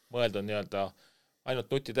mõeldud nii-öelda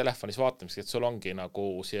ainult nutitelefonis vaatamiseks, et sul ongi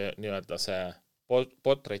nagu see nii-öelda see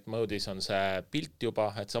portrait mode'is on see pilt juba,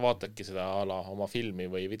 et sa vaatadki seda ala oma filmi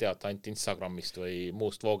või videot ainult Instagramist või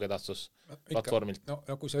muust voogedastusplatvormilt.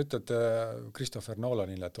 Kui sa ütled Christopher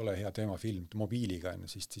Nolanile, et ole hea teema film mobiiliga,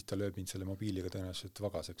 siis ta lööb mind selle mobiiliga tõenäoliselt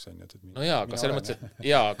vagaseks. Aga selles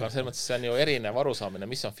mõttes see on ju erinev arusaamine,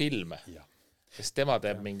 mis on film. Sest tema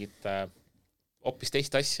teeb mingit hoopis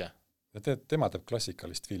teist asja. Tema teeb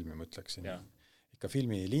klassikalist filmi, ma ütleksin. Ikka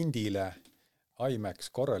filmi lindile IMAX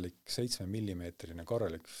korralik 7 mm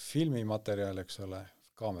korralik filmimaterjal, eks ole,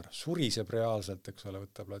 kaamera suriseb reaalselt, eks ole,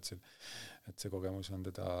 võtab platsil, et see kogemus on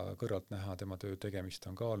teda kõrvalt näha, tema töö tegemist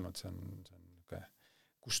on ka olnud, see on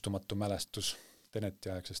kustumatu mälestus Teneti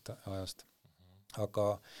aegsest ajast.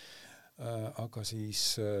 Aga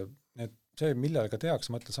siis see, millega tehakse,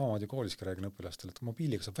 ma ütlen samamoodi kooliski räägin õpilastele, et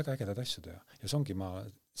mobiiliga saab väga ägedaid asju teha. Ja see ongi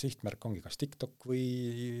sihtmärk ongi kas TikTok või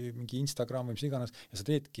mingi Instagram või mis iganes, ja sa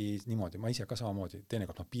teedki niimoodi, ma ise ka samamoodi,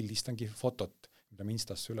 teinekord ma pildistangi fotot, mida ma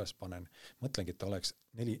Instasse üles panen, mõtlengi, et ta oleks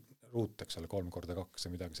 4 ruut, eks ole, 3x2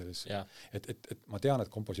 või midagi sellist. Et ma tean,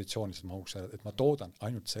 et kompositsioonilised mahuks, et ma toodan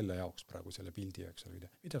ainult selle jaoks praegu selle pildi, eks ole,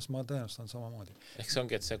 videos ma tõenäoliselt samamoodi. Ehk see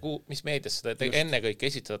ongi, et see, mis meedias seda enne kõik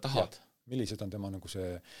esitada tahad? Millised on tema nagu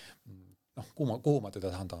see, kuhu ma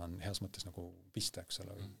teda tahan heas mõttes nagu pista, eks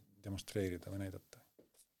ole, demonstreerida või näidata.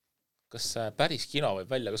 Kas päris kino võib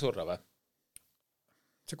välja ka surra või?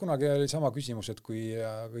 See kunagi oli sama küsimus, et kui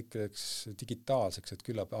kõik digitaalseks, et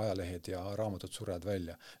küllap ajalehed ja raamatud surevad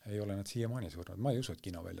välja, ei ole nad siiamaani surnud. Ma ei usu, et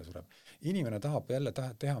kino välja sureb. Inimene tahab jälle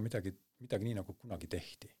teha midagi nii, nagu kunagi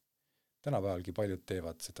tehti. Tänapäevalgi paljud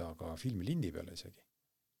teevad seda ka filmilindi peale isegi.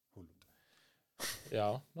 Hullud. Ja,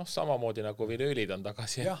 samamoodi nagu vinüülid on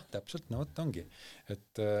tagasi. Jah, täpselt, ongi.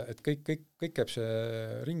 Et kõik käib see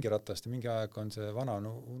ringiratast ja mingi aeg on see vana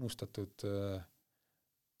unustatud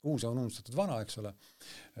uus on unustatud vana, eks ole,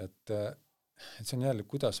 et see on jälle,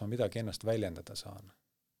 kuidas ma midagi ennast väljendada saan.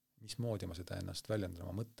 Mismoodi ma seda ennast väljendan,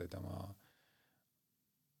 oma mõtteid,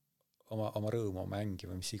 oma rõõmu, oma ängi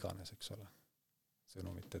või mis iganes, eks ole.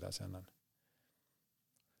 Sõnumit edasi annan.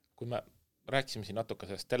 Kui me rääkisime siin natuke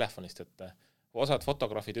sellest telefonist, et osad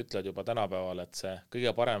fotograafid ütlevad juba tänapäeval, et see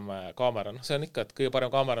kõige parem kaamera, see on ikka, et kõige parem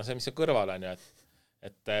kaamera on see, mis on kõrval on ju,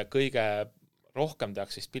 et kõige rohkem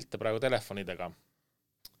tehakse vist pilte praegu telefonidega.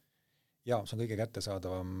 ja see on kõige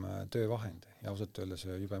kättesaadavam töövahend ja ausalt öeldes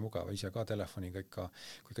jube mugav, ise ka telefoniga ikka,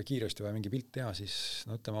 kui ikka kiiresti vaja mingi pilt teha, siis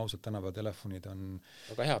no ütleme ausalt, tänapäeva telefonid on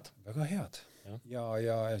väga head.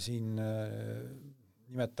 Ja siin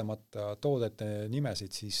nimetamata toodete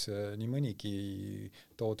nimesid, siis nii mõnigi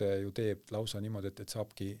toode ju teeb lausa niimoodi, et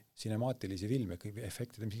saabki sinemaatilisi filme,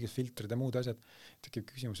 efektid, mingid filtrid ja muud asjad, tekib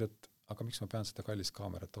küsimus, et aga miks ma pean seda kallist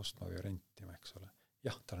kaamerat ostma või rentima, eks ole.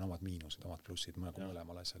 Jah, tal on omad miinused, omad plussid,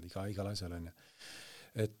 mõlemal asjal, igal asjal on.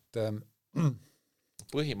 Et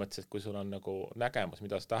põhimõtteliselt, kui sul on nagu nägemus,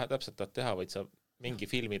 mida sa täpselt tahad teha, võid sa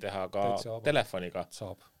mingi filmi teha ka telefoniga.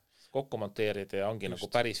 Saab. Kokku monteerida ja ongi just. Nagu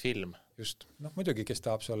päris film. Just. Noh, muidugi, kes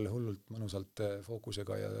tahab seal hullult mõnusalt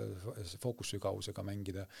fookusega ja fookussügavusega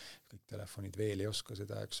mängida, kõik telefonid veel ei oska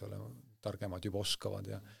seda, eks ole, targemad juba oskavad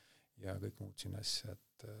ja kõik muud siin asja,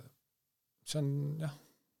 et see on, jah,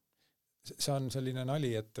 see on selline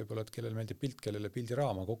nali, et võib-olla, et kellel meeldib pilt, kellele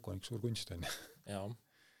pildiraama kokku on üks suur kunst on. Jaa.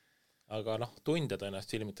 Aga tunde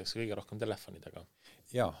tõenäoliselt filmitakse kõige rohkem telefonidega.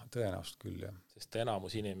 Jaa, tõenäoliselt küll, jah. Sest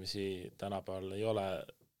enamus inimesi tänapäeval ei ole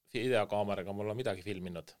videokaameraga mulla midagi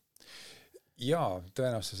filminud. Jaa,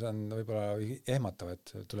 tõenäoliselt see on võib-olla ehmatav,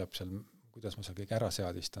 et tuleb seal, kuidas ma seal kõik ära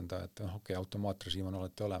seadistanda, et okei, automaatrežiim on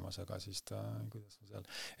alati olemas, aga siis kuidas ma seal,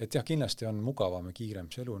 et jah, kindlasti on mugavam ja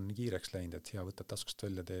kiirem, see elu on nii kiireks läinud, et hea võtad taskust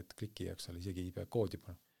välja, teed kliki, eks ole, isegi ei pea koodi,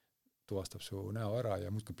 tuvastab su näo ära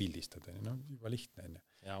ja muudkui pildistad, juba lihtne,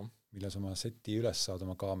 milles oma seti üles saad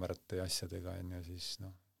oma kaamerate ja asjadega, ja siis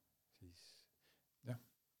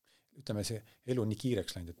ütleme, see elu nii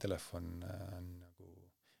kiireks läinud, et telefon on nagu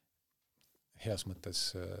heas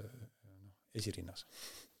mõttes esirinnas.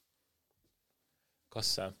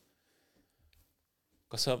 Kas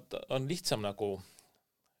on lihtsam nagu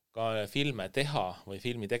ka filme teha või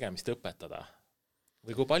filmi tegemist õpetada?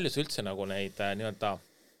 Või kui palju sa üldse nagu neid nii-öelda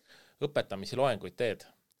õpetamisi loenguid teed?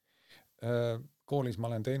 Koolis ma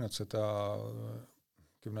olen teinud seda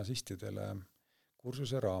gümnasistidele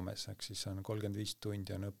kursuse raames, eks siis on 35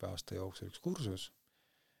 tundi on õppeaasta jooksul üks kursus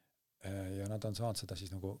ja nad on saanud seda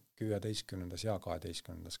siis nagu 11. ja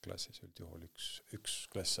 12. klassis üldjuhul üks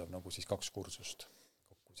klass saab nagu siis 2 kursust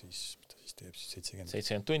kokku siis, mida siis teeb siis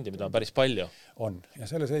 70 tundi, mida on päris palju. On, ja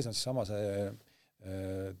selle sees on siis sama see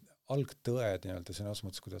algtõed nii-öelda selles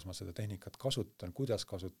mõttes, kuidas ma seda tehnikat kasutan, kuidas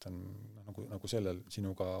kasutan, nagu sellel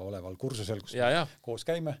sinuga oleval kursusel, kus koos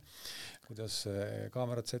käime, kuidas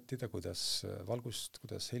kaamerat settida, kuidas valgust,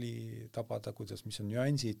 kuidas heli tabada, kuidas, mis on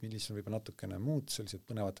nüansid, millised on võib-olla natukene muud, sellised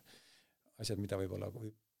põnevad asjad, mida võib-olla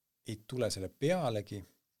ei tule selle pealegi,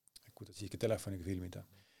 kuidas siiski telefoniga filmida.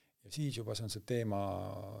 Ja siis juba see on see teema,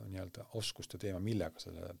 nii-öelda oskuste teema, millega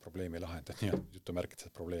selle probleemi lahendad, nii-öelda jutumärkid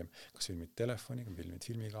see probleem, kas filmid telefoniga, filmid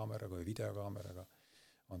filmikaameraga või videokaameraga,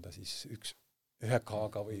 on ta siis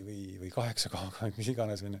 1K-ga või 8K-ga, mis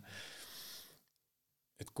iganes.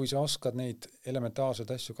 Et kui sa oskad neid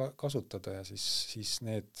elementaarseid asju kasutada ja siis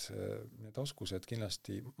need oskused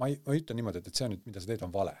kindlasti, ma ei ütle niimoodi, et see on nüüd, mida sa teed,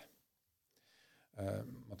 on vale.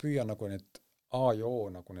 Ma püüan nagu need A ja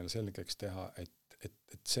O nagu neile selgeks teha, et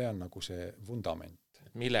see on nagu see vundament.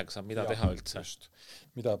 Millega saab mida teha üldse? Just,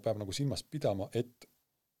 mida peab nagu silmas pidama, et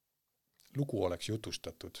lugu oleks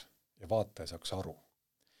jutustatud ja vaataja saaks aru.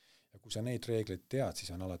 Ja kui sa neid reegleid tead,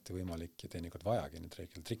 siis on alati võimalik ja teinekord vajagi neid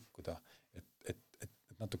reegleid rikkuda,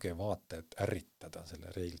 et natuke vaatajat ärritada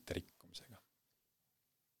selle reeglite rikkumisega.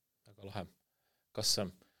 Väga lahe. Kas,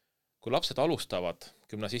 kui lapsed alustavad,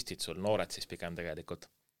 gümnasistid sul, noored siis pigem tegelikult,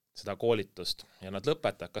 seda koolitust ja nad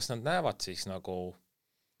lõpetavad, kas nad näevad siis nagu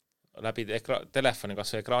läbi telefoni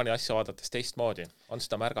kas või ekraani asja vaadates teistmoodi? On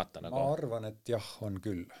seda märgata? Nagu? Ma arvan, et jah, on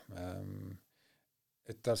küll.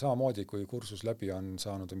 Et ta samamoodi, kui kursus läbi on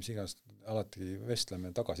saanud või mis iganes, alati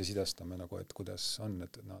vestleme, tagasi sidestame, nagu, et kuidas on,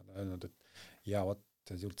 et nad öelnud, et jäävad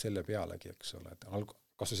jõult selle pealegi, eks ole, et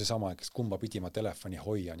kas see sama, kes kumba pidi ma telefoni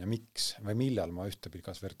hoian ja miks või millal ma ühtepidi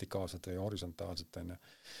kas vertikaalselt või horisontaalselt on.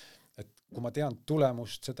 Et kui ma tean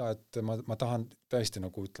tulemust seda, et ma tahan tõesti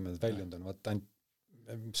nagu ütleme, et väljundan, vaata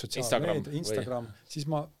Instagram, siis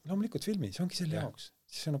ma loomulikult filmi, see ongi selle jaoks.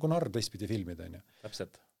 Siis see on nagu narr teistpidi filmida.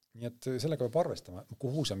 Täpselt. Nii et sellega peab arvestama,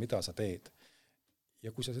 kuhu sa mida sa teed.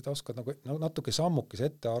 Ja kui sa seda oskad nagu natuke sammukese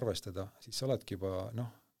ette arvestada, siis sa oledki juba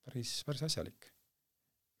päris asjalik.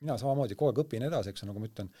 Mina samamoodi kogu aeg õpin edasi, eks nagu ma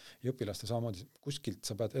ütlen, ja õpilaste samamoodi kuskilt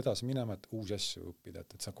sa pead edasi minema, et uusi asju õppida,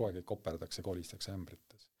 et sa kogu aeg koperdakse, kolistakse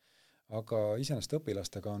ämbrites. Aga iseenesest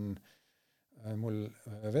õpilastega on mul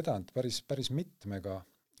vedanud päris mitmega,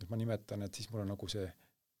 et ma nimetan, et siis mul on nagu see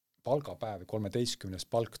palgapäev, 13.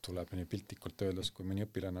 palk tuleb nii piltlikult öeldes, kui mõni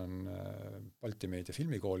õpilane on Balti Meedia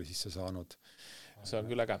filmikooli sisse saanud. See on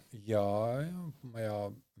küll äge. Ja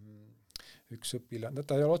üks õpilane,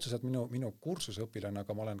 ta ei ole otseselt minu kursuse õpilane,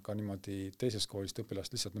 aga ma olen ka niimoodi teisest koolist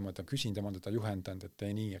õpilast lihtsalt niimoodi küsin tema teda juhendanud, et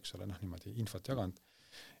tee nii, eks ole, niimoodi infot jaganud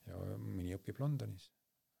ja mõni õpib Londonis,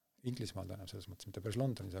 Inglismaal täna selles mõttes, mitte päris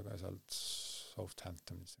Londonis, aga sealt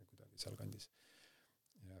Southamptonis kuidagi seal kandis.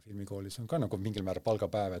 Ja filmikoolis on ka nagu mingil määral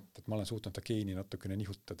palgapäev, et ma olen suutnud ta geeni natukene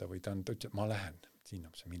nihutada või ta ütleb, ma lähen,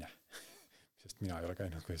 sinna see mine. Sest mina ei ole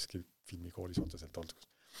käinud kuheski filmikoolis otseselt olnud.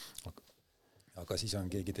 Aga siis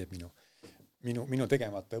keegi teeb minu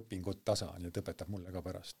tegemata õpingut tasa, nii et õpetab mulle ka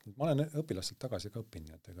pärast. Ma olen õpilastelt tagasi ka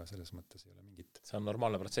õppinud, et ega selles mõttes ei ole mingit... See on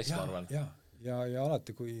normaalne protsess, ma arvan. Ja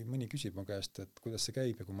alati, kui mõni küsib mu käest, et kuidas see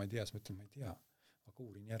käib ja kui ma ei tea, siis ma ütlen, ma ei tea. Aga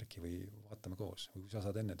uurin järgi või vaatame koos. Või kui sa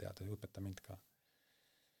saad enne teada, õpeta mind ka.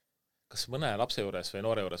 Kas mõne lapse juures või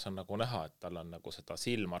noore juures on nagu näha, et tal on nagu seda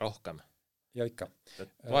silma rohkem? Ja ikka.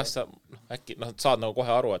 Et vahest sa äkki saad nagu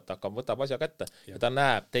kohe aru, et võtab asja kätte ja ta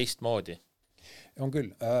näeb teistmoodi. On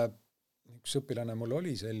küll. Üks õpilane mul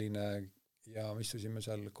oli selline ja me istusime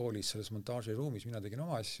seal koolis selles montaažiruumis, mina tegin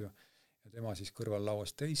oma asju ja tema siis kõrval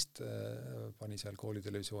lauast teist pani seal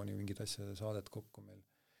koolitelevisiooni mingid asjad saadet kokku meil.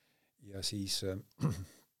 Ja siis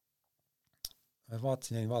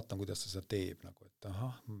vaatan, kuidas ta seda teeb, nagu, et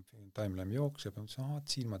timeline jookseb ja mõtlesin,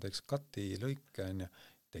 siin ma teeks kati lõike ja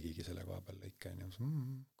tegigi selle koha peal lõike ja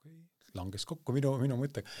okay. Langes kokku minu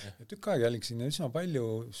mõte. Ja tükk aega jälgsin üsna palju,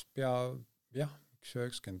 jah,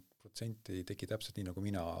 90% tegi täpselt nii, nagu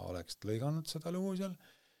mina oleks lõiganud seda lugu seal.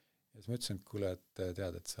 Ja siis ma ütlesin, et kuule, et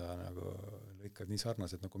tead, et sa nagu lõikad nii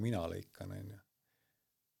sarnaselt, nagu mina lõikan. Ja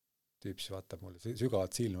tüüp siis vaatab mulle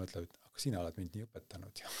sügavalt silma, ütleb, et aga sina oled mind nii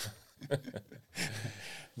õpetanud.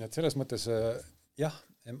 Nii et selles mõttes, jah,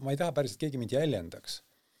 ma ei taha päris, et keegi mind jäljendaks,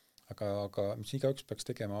 aga mis igaüks peaks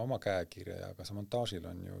tegema oma käekirja ja ka see montaažil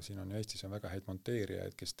on ju, siin on ju Eestis on väga häid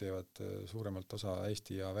monteerijaid, kes teevad suuremalt osa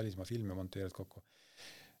Eesti ja välismaa filme monteerivad kokku.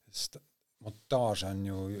 Sest montaaž on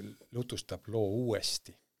ju, lutustab loo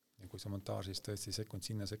uuesti. Ja kui sa montaažis tõesti sekund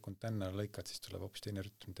sinna, sekund tänna lõikad, siis tuleb hoopis teine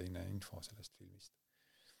rütm, teine info sellest filmist.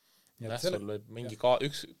 Sul võib mingi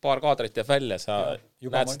paar kaadrit jääb välja, sa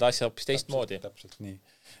näed seda asja hoopis teistmoodi. Täpselt nii.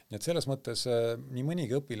 Nii et selles mõttes nii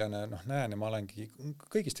mõnigi õpilane, näen ja ma olengi,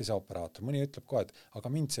 kõigist ei saa operaator, mõni ütleb kohe, et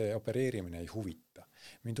aga mind see opereerimine ei huvita.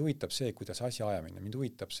 Mind huvitab see, kuidas asja ajamine, mind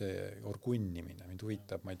huvitab see orgunnimine, mind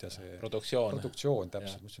huvitab, ma ei tea, see produktsioon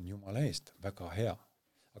täpselt, mõtlesin, jumala eest, väga hea.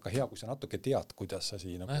 Aga hea, kui sa natuke tead, kuidas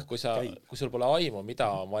asi nagu kui sul pole aimu, mida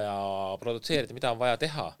on vaja produtseerida, mida on vaja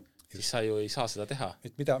teha, siis sa ju ei saa seda teha.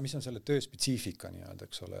 Et mis on selle töö spetsiifika nii-öelda,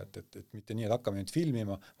 eks ole, et mitte nii, et hakkame nüüd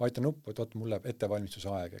filmima, vaita nuppu, et mul läheb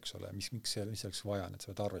ettevalmistusaeg, eks ole, miks selleks vaja, et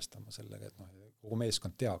sa pead arvestama sellega, et kogu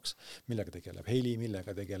meeskond teaks, millega tegeleb heli,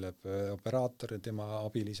 millega tegeleb operaator ja tema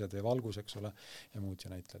abilised ja valgus, eks ole, ja muud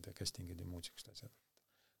ja näitled ja castingid ja muud siuksed asjad.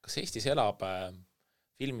 Kas Eestis elab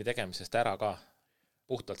filmi tegemisest ära ka?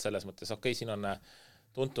 Puhtalt selles mõttes, okei, siin on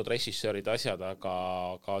tuntud režissöörid asjad, aga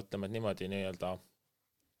ütleme, et niimoodi nii-öelda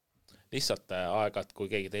lihtsalt aegad,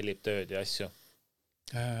 kui keegi tellib tööd ja asju?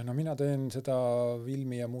 No mina teen seda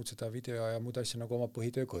filmi ja muud seda video ja muud asju nagu oma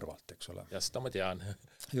põhitöö kõrvalt, eks ole. Ja seda ma tean.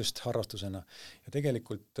 Just harrastusena. Ja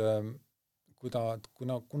tegelikult,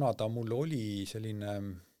 kuna ta mul oli selline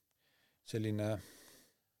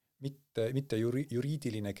mitte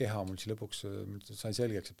juriidiline keha, mul siis lõpuks sai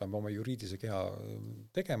selgeks, et peame oma juriidilise keha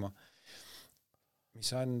tegema,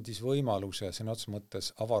 mis andis võimaluse, see otsa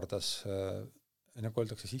mõttes avardas nagu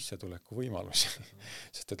öeldakse sissetuleku võimalusi.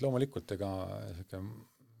 Sest et loomulikult ega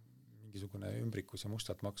mingisugune ümbrikus ja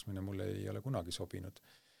mustalt maksmine mulle ei ole kunagi sobinud.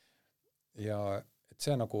 Ja et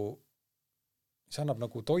see annab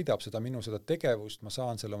nagu toidab seda minu seda tegevust, ma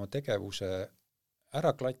saan selle oma tegevuse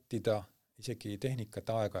ära klattida, isegi tehnikat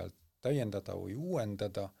aeg-ajalt täiendada või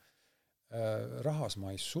uuendada. Rahas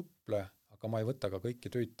ma ei suple, aga ma ei võta ka kõiki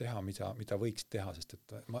tööd teha, mida võiks teha, sest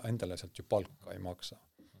et ma endale sealt ju palka ei maksa.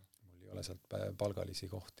 Ole sealt palgalisi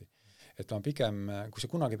kohti. Et ma pigem, kui see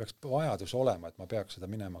kunagi peaks vajadus olema, et ma peaks seda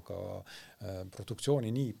minema ka produktsiooni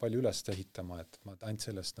nii palju üles ehitama, et ma ainult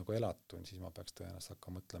sellest nagu elatun, siis ma peaks tõenäoliselt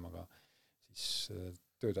hakka mõtlema ka siis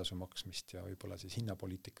töötasu maksmist ja võib-olla siis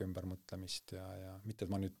hinnapoliitika ümbermõtlemist ja mitte,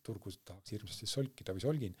 et ma nüüd turgu tahaks hirmsasti solkida või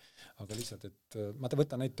solgin, aga lihtsalt, et ma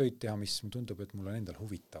võtan neid töid teha, mis tundub, et mul on endal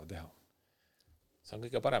huvitav teha. See on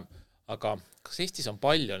kõige parem. Aga kas Eestis on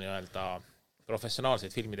palju nii-öelda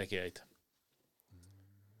professionaalseid filmitegijaid?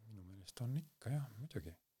 Minu meelest on ikka, jah,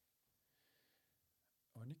 muidugi.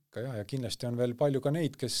 On ikka, jah, ja kindlasti on veel palju ka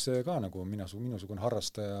neid, kes ka nagu minusugune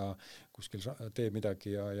harrastaja kuskil teeb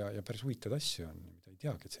midagi ja päris huvitavad asju on, mida ei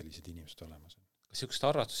teagi, et sellised inimesed olemas on. Kas niisugused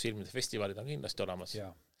harrastusfilmide festivalid on kindlasti olemas?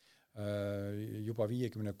 Jaa. Juba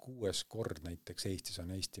 56 kord näiteks Eestis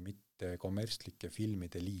on Eesti mitte kommertslike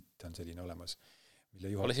filmide liit on selline olemas.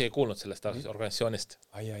 Olen isegi kuulnud sellest organisatsioonist.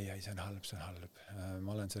 Ai, see on halb.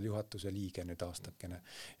 Ma olen seal juhatuse liige nüüd aastakene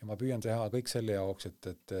ja ma püüan teha kõik selle jaoks,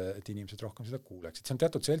 et inimesed rohkem seda kuuleksid. See on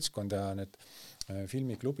teatud seltskond ja need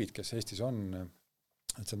filmiklubid, kes Eestis on,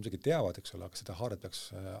 et seda muidugi teavad, eks ole, aga seda haaret peaks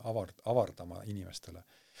avardama inimestele.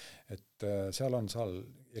 Et seal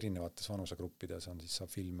erinevates vanusegruppides siis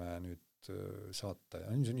saab filme nüüd saata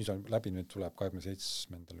ja nüüd on läbi, nüüd tuleb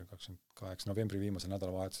 27. 28. novembri viimase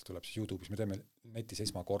nädalavahetusel tuleb siis YouTube'is, me teeme netis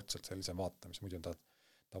esmakordselt sellise vaatamise, muidu on ta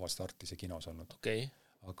tavaliselt Artise kinos olnud. Okay.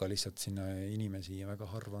 Aga lihtsalt sinna inimesi väga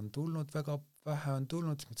harva on tulnud, väga vähe on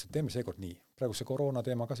tulnud, siis mõtlesin, et teeme seekord nii. Praegu see koroona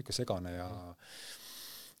teema ka siuke segane ja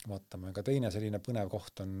vaatame. Aga teine selline põnev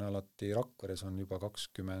koht on alati Rakveres on juba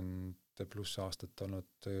 20+ aastat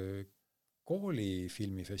olnud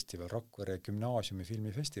koolifilmifestival, Rakvere gümnaasiumi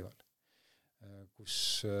filmifestival, kus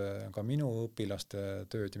ka minu õpilaste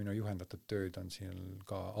tööd ja minu juhendatud tööd on siin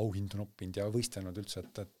ka auhindu noppinud ja võistelnud üldse,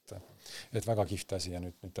 et väga kihvt asi ja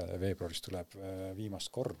nüüd veebruaris tuleb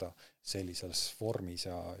viimast korda sellises vormis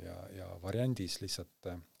ja variandis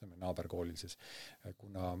lihtsalt naaberkoolil siis,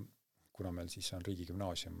 kuna meil siis on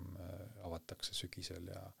riigigümnaasium avatakse sügisel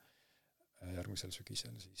ja järgmisel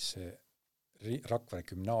sügisel, siis see Rakvere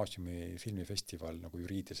gümnaasiumi filmifestival nagu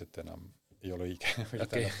juriidiliselt enam ei ole õige.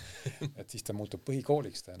 Okay. Et siis ta muutub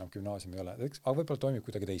põhikooliks, ta enam gümnaasium ei ole. Aga võib-olla toimib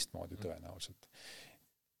kuidagi teistmoodi tõenäoliselt.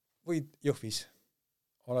 Või Jõhvis.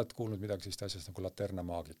 Oled kuulnud midagi sellist asjast nagu Laterna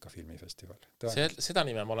Maagika filmifestival? Seda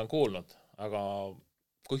nime ma olen kuulnud, aga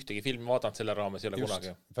kui ühtegi filmi vaadanud selle raames ei ole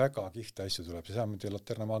kunagi. Väga kihvte asju tuleb. See on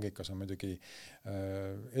Laterna Maagikas on muidugi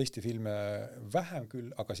Eesti filme vähem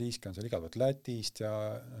küll, aga siiski on seal igavalt Lätist ja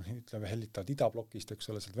ütleme hellitavad idablokist,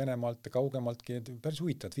 eks ole, sealt Venemaalt ja kaugemaltki. Päris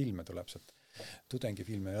huvitavad filme tuleb sealt.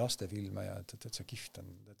 Tudengifilme ja lastefilme ja et see kihvt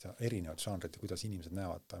on erinevad žanrid ja kuidas inimesed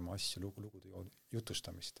näevad oma asju, lugude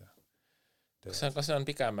jutustamist ja kas see on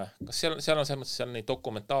pigem, kas seal on selles mõttes seal nii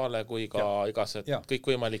dokumentaale kui ka igased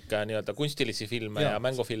kõikvõimalikke nii-öelda kunstilisi filme ja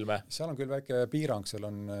mängufilme? Seal on küll väike piirang, seal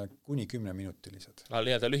on kuni 10-minutilised.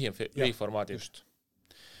 Nii-öelda lühiformaadid. Just.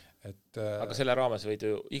 Aga selle raames võid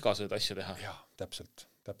ju igasuguseid asju teha. Jah, täpselt,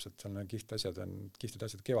 seal on kihvtid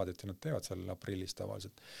asjad kevadeti nad teevad seal aprillis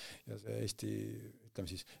tavaliselt. Ja see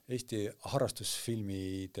Eesti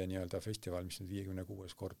harrastusfilmide nii-öelda festival, mis nüüd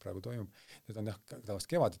 56 kord praegu toimub, need on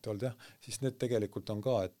tavaliselt kevadeti olnud siis need tegelikult on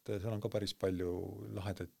ka, et seal on ka päris palju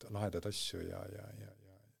lahedaid asju ja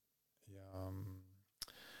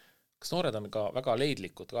kas noored on ka väga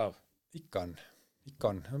leidlikud ka? Ikka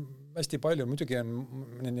on. Hästi palju, muidugi on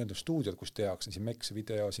need stuudiod, kus tehakse, siin Meks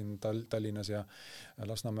video siin Tallinnas ja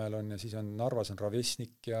Lasnamäel on ja siis on Narvas on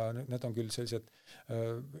Ravesnik ja need on küll sellised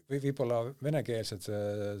võib-olla venekeelsed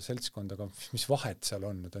seltskond, aga mis vahet seal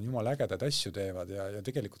on, need on jumal ägedad asju teevad ja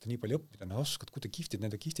tegelikult on nii palju õppida, nad oskavad, kuida kihvtid,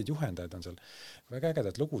 nende kihvtid juhendajad on seal, väga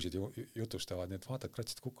ägedad lugusid jutustavad, need vaatad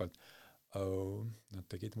kratsid kukalt, nad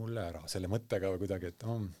tegid mulle ära selle mõttega või kuidagi, et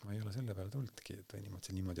ma ei ole selle peale tulnudki,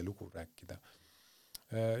 et niimoodi lugu rääkida.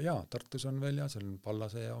 Tartus on veel ja seal on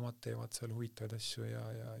Pallase ja omad teevad seal huvitavaid asju ja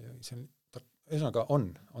see ühesõnaga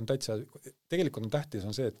on täitsa, tegelikult on tähtis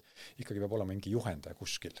on see, et ikkagi peab olema mingi juhendaja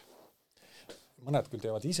kuskil. Mõned küll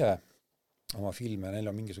teevad ise oma filme,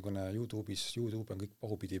 neil on mingisugune YouTube on kõik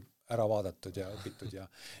pahupidi ära vaadatud ja õpitud ja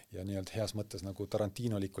nii-öelda heas mõttes nagu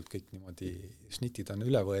Tarantinolikult kõik niimoodi snitid on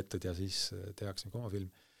üle võetud ja siis tehakse oma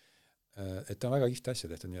film. Et on väga kihvt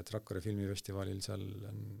asja tehtud, nii et Rakvere filmifestivalil seal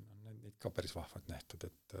on neid ka päris vahvalt nähtud,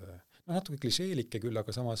 et natuke klišeelike küll,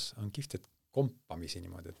 aga samas on kihvt, et kompamisi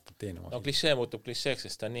niimoodi, et teen oma film. Klišee muutub klišeeks,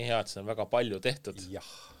 sest ta on nii hea, et see on väga palju tehtud. Jah,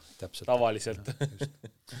 täpselt. Tavaliselt.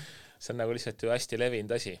 See on nagu lihtsalt ju hästi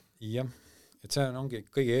levinud asi. Jah, et see ongi,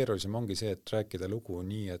 kõige keerulisem ongi see, et rääkida lugu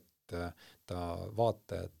nii, et ta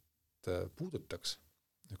vaatajat puudutaks,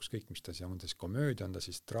 ükskõik mis ta siis on, komöödia, on ta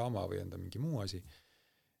siis draama või on ta mingi muu asi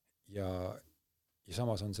ja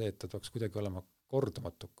samas on see, et ta peaks kuidagi olema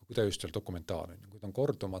kordumatu, kui ta just veel dokumentaal on. Kui ta on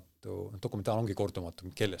kordumatu, dokumentaal ongi kordumatu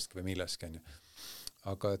kellestki või milleski.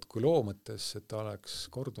 Aga et kui loo mõttes, et ta oleks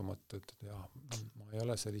kordumatu, et ma ei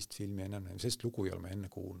ole sellist filmi enne, sellist lugu ei ole ma enne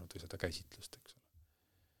kuulnud või seda käsitlust, eks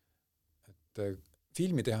ole. Et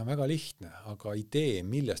filmi teha on väga lihtne, aga idee,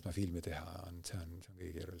 millest ma filmi teha on, see on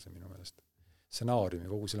kõige keerulisem minu meelest. Stsenaariumi,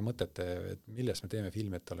 kogu selle mõtete, et millest me teeme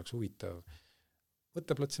filmi, et ta oleks huvitav.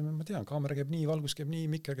 Võtteplats, ma tean, kaamera käib nii, valgus käib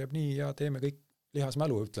nii, mikker käib nii ja teeme kõik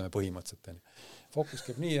lihasmälu, ütleme põhimõtteliselt. Fookus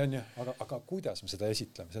käib nii, aga kuidas me seda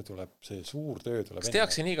esitleme, see suur töö tuleb. Kas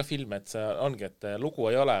tehakse nii ka filme, et see ongi, et lugu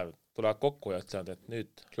ei ole, tulevad kokku ja ütlevad, et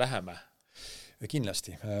nüüd läheme?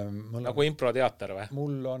 kindlasti. Nagu improteater või?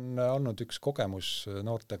 Mul on olnud üks kogemus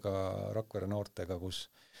noortega, Rakvere noortega, kus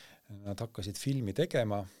nad hakkasid filmi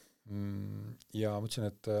tegema ja ma ütlesin,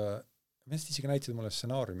 et meest isegi näitasid mulle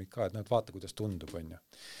stsenaariumid ka, et vaata, kuidas tundub, on ju.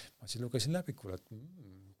 Ma siis lugesin läbi, kuule, et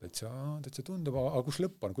täitsa tundub, aga kus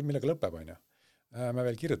lõpp on, millega lõpeb, on ju. Me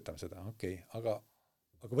veel kirjutame seda, okei, aga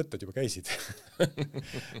võtted juba käisid.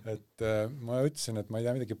 et ma ütlesin, et ma ei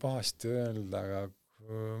tea midagi pahasti öelda, aga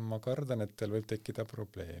ma kardan, et teil võib tekkida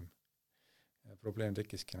probleem. Probleem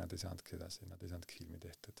tekkiski, nad ei saanudki edasi, nad ei saanudki filmi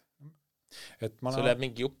tehtud. Sul jääb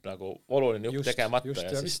mingi jupp nagu oluline jupp tegemata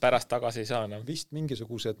ja siis pärast tagasi ei saa enam. Vist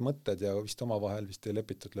mingisugused mõtted ja vist omavahel vist ei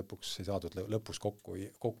lepitud lõpuks, ei saadud lõpus kokku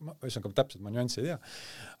ühesõnaga täpselt ma nüanssi ei tea,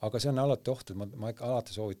 aga see on alati oht, et ma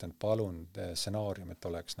alati soovitan, et palun stsenaarium, et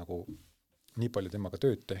oleks nagu nii palju temaga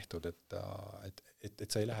tööd tehtud, et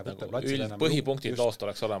sa ei lähe nagu põhipunktid loost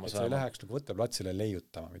oleks olemas. Et sa ei läheks nagu võtteplatsile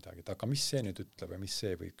leiutama midagi, aga mis see nüüd ütleb ja mis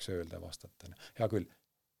see võiks öelda ja vastata. Hea küll,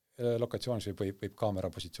 lokatsioonis võib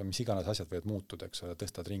kaamera positsioon, mis iganes asjad võivad muutuda, eks ole,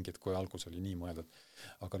 tõstad ringid, kui algus oli nii mõeldud.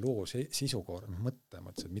 Aga loo sisukoor,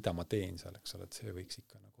 mõtlema, et mida ma teen seal, eks ole, et see võiks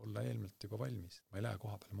ikka nagu olla eelmelt juba valmis. Ma ei lähe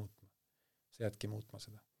koha peale muutma. Sa jäädki muutma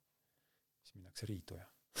seda. Siis minnakse riidu ja.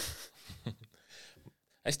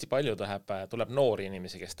 Hästi palju tuleb noori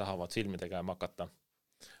inimesi, kes tahavad filmi tegema hakata.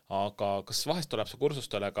 Aga kas vahest tuleb see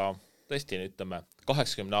kursustele ka tõesti, ütleme,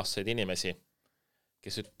 80-aastaseid inimesi,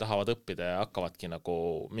 kes tahavad õppida ja hakkavadki nagu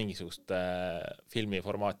mingisugust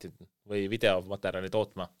filmiformaatid või videomaterjali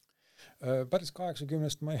tootma? Päris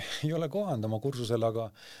 80-st ma ei ole kohanud oma kursusel,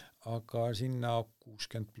 aga sinna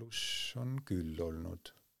 60 pluss on küll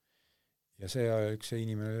olnud. Ja see üks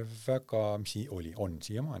inimene väga, mis on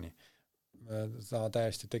siiamaani, ta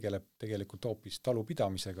täiesti tegeleb tegelikult hoopis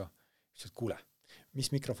talupidamisega. Ütles, et kuule, mis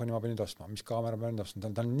mikrofoni ma pean nüüd ostma, mis kaamera pean nüüd ostma,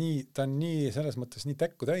 ta on nii selles mõttes nii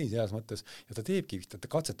täkku täis heas mõttes ja ta teebki vist, et ta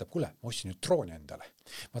katsetab, kuule, ma ostsin nüüd drooni endale.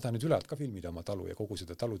 Ma tahan nüüd ülalt ka filmida oma talu ja kogu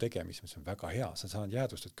seda talu tegemist, mis on väga hea, sa saad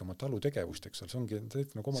jäädvustada oma talu tegevust, eks ole, see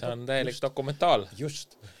on täielik dokumentaal.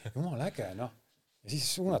 Just, jumal äge, noh. Ja siis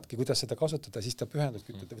suunadki, kuidas seda kasutada, siis ta pühendus,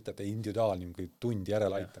 võtate individuaalne tundi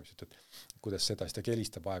järeleaitamist, et kuidas seda, siis ta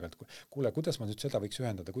kelistab aegalt. Kuule, kuidas ma nüüd seda võiks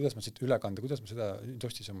ühendada, kuidas ma siit üle kanda, kuidas ma seda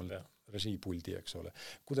ostis omal režiipuldi, eks ole.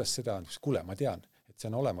 Kuidas seda, kuule, ma tean, et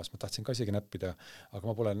see on olemas, ma tahtsin ka isegi näppida,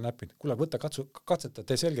 aga ma pole näppinud. Kuule, võta, katseta,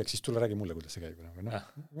 tee selgeks, siis tule räägi mulle, kuidas see käib.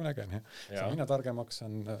 Mul äge, mina targemaks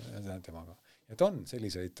on temaga. Et on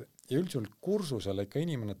selliseid, ja üldsul kursusel ikka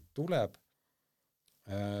inimene tuleb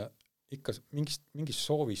ikka mingist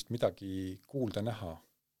soovist midagi kuulda, näha,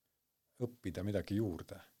 õppida midagi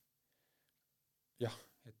juurde. Jah,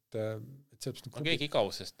 et see on keegi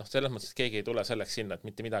igavusest, selles mõttes, et keegi ei tule selleks sinna, et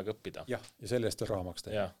mitte midagi õppida. Jah, ja selle eest raha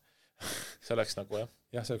maksta. Jah, see oleks nagu, jah.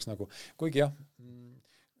 Jah, see oleks nagu, kuigi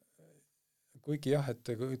jah,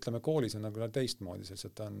 et ütleme, koolis on nagu teistmoodi, sest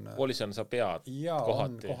et on koolis on sa pead kohati. Ja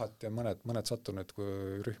kohati ja mõned sattunud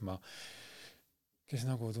rühma, kes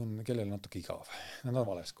nagu kellel natuke igav. Nad on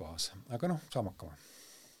vales kohas. Aga saam hakkama.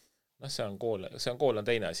 See on kool on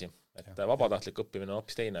teine asi. Et vabatahtlik õppimine on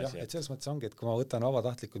hoopis teine asi. Et selles mõttes ongi, et kui ma võtan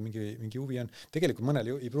vabatahtlikud, mingi huvi on, tegelikult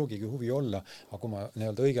mõnel ei pruugigi huvi olla, aga kui ma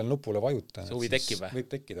õigel nupule vajutan, see huvi tekib. Võib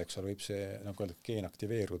tekkida, eks ole, võib see nagu geen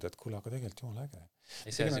aktiveeruda, et kuule, aga tegelikult jumal äge.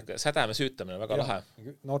 See sädäme süütamine on väga lahe.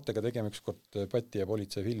 Noortega tegime ükskord Pati ja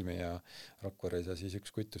politsei filmi ja Rakveres ja siis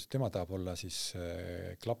üks kuitus, tema tahab olla siis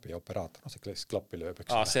klapi operaator, see klappi lööb,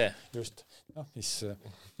 eks ole. See. Just.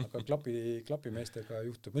 Aga klapimeestega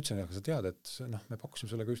juhtub, ma ütlesin, aga sa tead, et me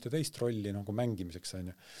pakkusime sulle ka ühte teist rolli nagu mängimiseks,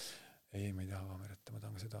 on ju. Ei, ma ei taha kaamerata, ma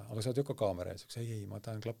tahan ka seda. Aga sa oled ju ka kaamera ees, ei, ma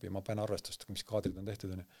tahan klapi, ma pean arvestust, mis kaadrid on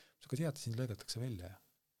tehtud. On ju. Sa ka tead, siin lõigatakse välja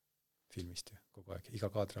filmist ju kogu aeg. Iga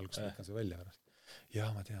kaadri alguses lõikan see välja pärast. Ja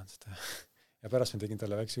ma tean seda. Ja pärast ma tegin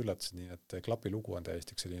talle väikse üllatus, nii et klapi lugu on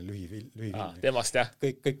täiesti üks selline lühifilm. Temast, jah.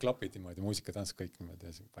 Kõik klapid niimoodi, muusikatanss, kõik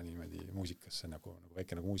niimoodi, ja pani niimoodi muusikasse nagu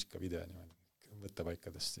väike nagu muusikavideo niimoodi,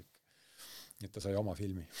 võttepaikadest. Nii et ta sai oma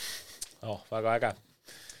filmi. Väga äge.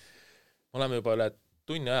 Me oleme juba üle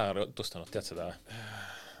tunni aja rõtustanud, tead seda?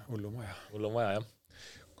 Hullu maja, jah.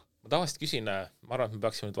 Ma tavaliselt küsin, ma arvan, et me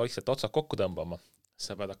peaksime nüüd vaikselt otsad kokku tõmbama.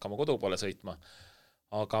 Sa pead hakkama kodu poole sõitma.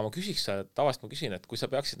 Aga ma küsin, et kui sa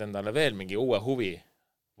peaksid endale veel mingi uue huvi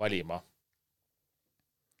valima,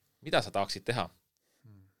 mida sa tahaksid teha?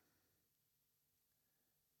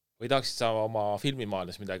 Või tahaksid sa oma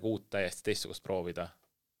filmimaalis midagi uut täiesti teistsugust proovida?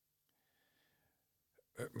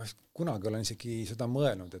 Ma kunagi olen isegi seda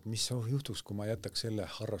mõelnud, et mis juhtuks, kui ma jätaks selle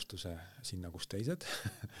harrastuse sinna, kus teised.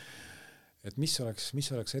 Et mis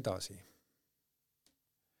oleks edasi?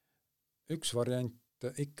 Üks variant,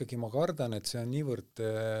 ikkagi ma kardan, et see on niivõrd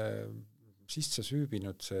sisse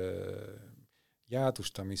süübinud see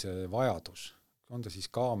jäädustamise vajadus, on ta siis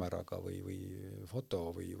kaameraga või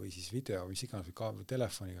foto või siis video või iganes või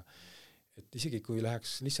telefoniga, et isegi kui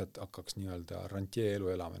läheks, lihtsalt hakkaks nii-öelda rantjee elu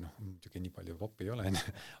elama, muidugi nii palju popp ei ole,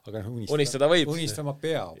 aga unistada võib. Unistama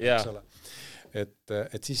peab, eks ole.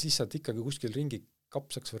 Et siis lihtsalt ikkagi kuskil ringi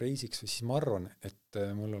kapsaks või reisiks või siis ma arvan, et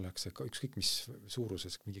mul oleks ükskõik mis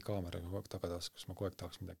suuruses mingi kaameraga kogu aeg tagataskus, ma kogu aeg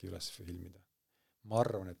tahaks midagi üles filmida. Ma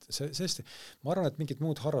arvan, et mingit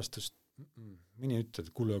muud harrastust mõni ütled,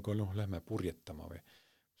 et kuule, aga lähme purjetama või.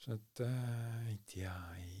 Ei tea,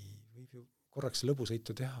 võib ju korraks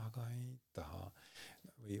lõbusõitu teha, aga ei taha.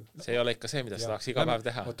 See ei ole ikka see, mida sa tahaks iga päev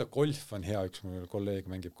teha. Oota, golf on hea, üks mu kolleeg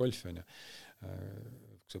mängib golfi,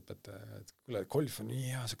 üks õpetaja, et kuule, golf on nii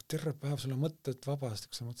hea, sa terve päev sul on mõtted vabast,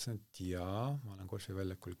 kui sa mõtlesin, et jaa, ma olen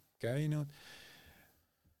golfiväljakul käinud,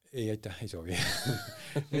 ei, aitäh, ei soovi.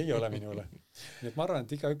 Ei ole minule. Nii et ma arvan,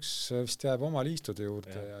 et igaüks vist jääb oma liistude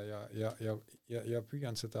juurde ja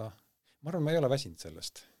püüan seda, ma arvan, ma ei ole väsinud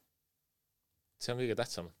sellest. See on kõige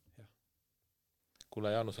tähtsam.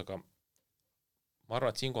 Kuule, Jaanus, aga ma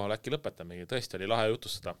arvan, et siinkohal äkki lõpetamegi. Tõesti oli lahe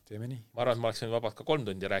jutustada. Teeme nii. Ma arvan, et ma oleksin vabalt ka 3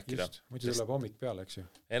 tundi rääkida. Just, muidu tuleb hommik peale, eks ju.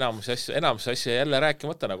 Enamus asju jälle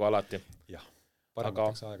rääkimata nagu alati. Jah,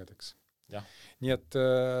 paremateks aegadeks. Jah. Nii et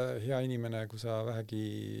hea inimene, kui sa vähegi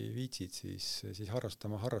viitsid, siis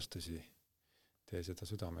harrastama harrastusi. Tee seda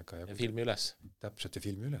südamega. Ja filmi üles. Täpselt ja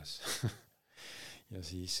filmi üles. Ja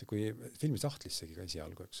siis, kui filmi tahtlissegi ka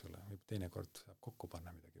esialgu, eks ole, võib teinekord saab kokku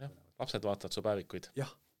panna midagi. Ja, lapsed vaatavad su päevikuid.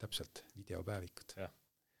 Jah, täpselt, videopäevikud.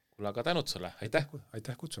 Kuule, aga tänud sulle, aitäh!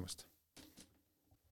 Aitäh kutsumast!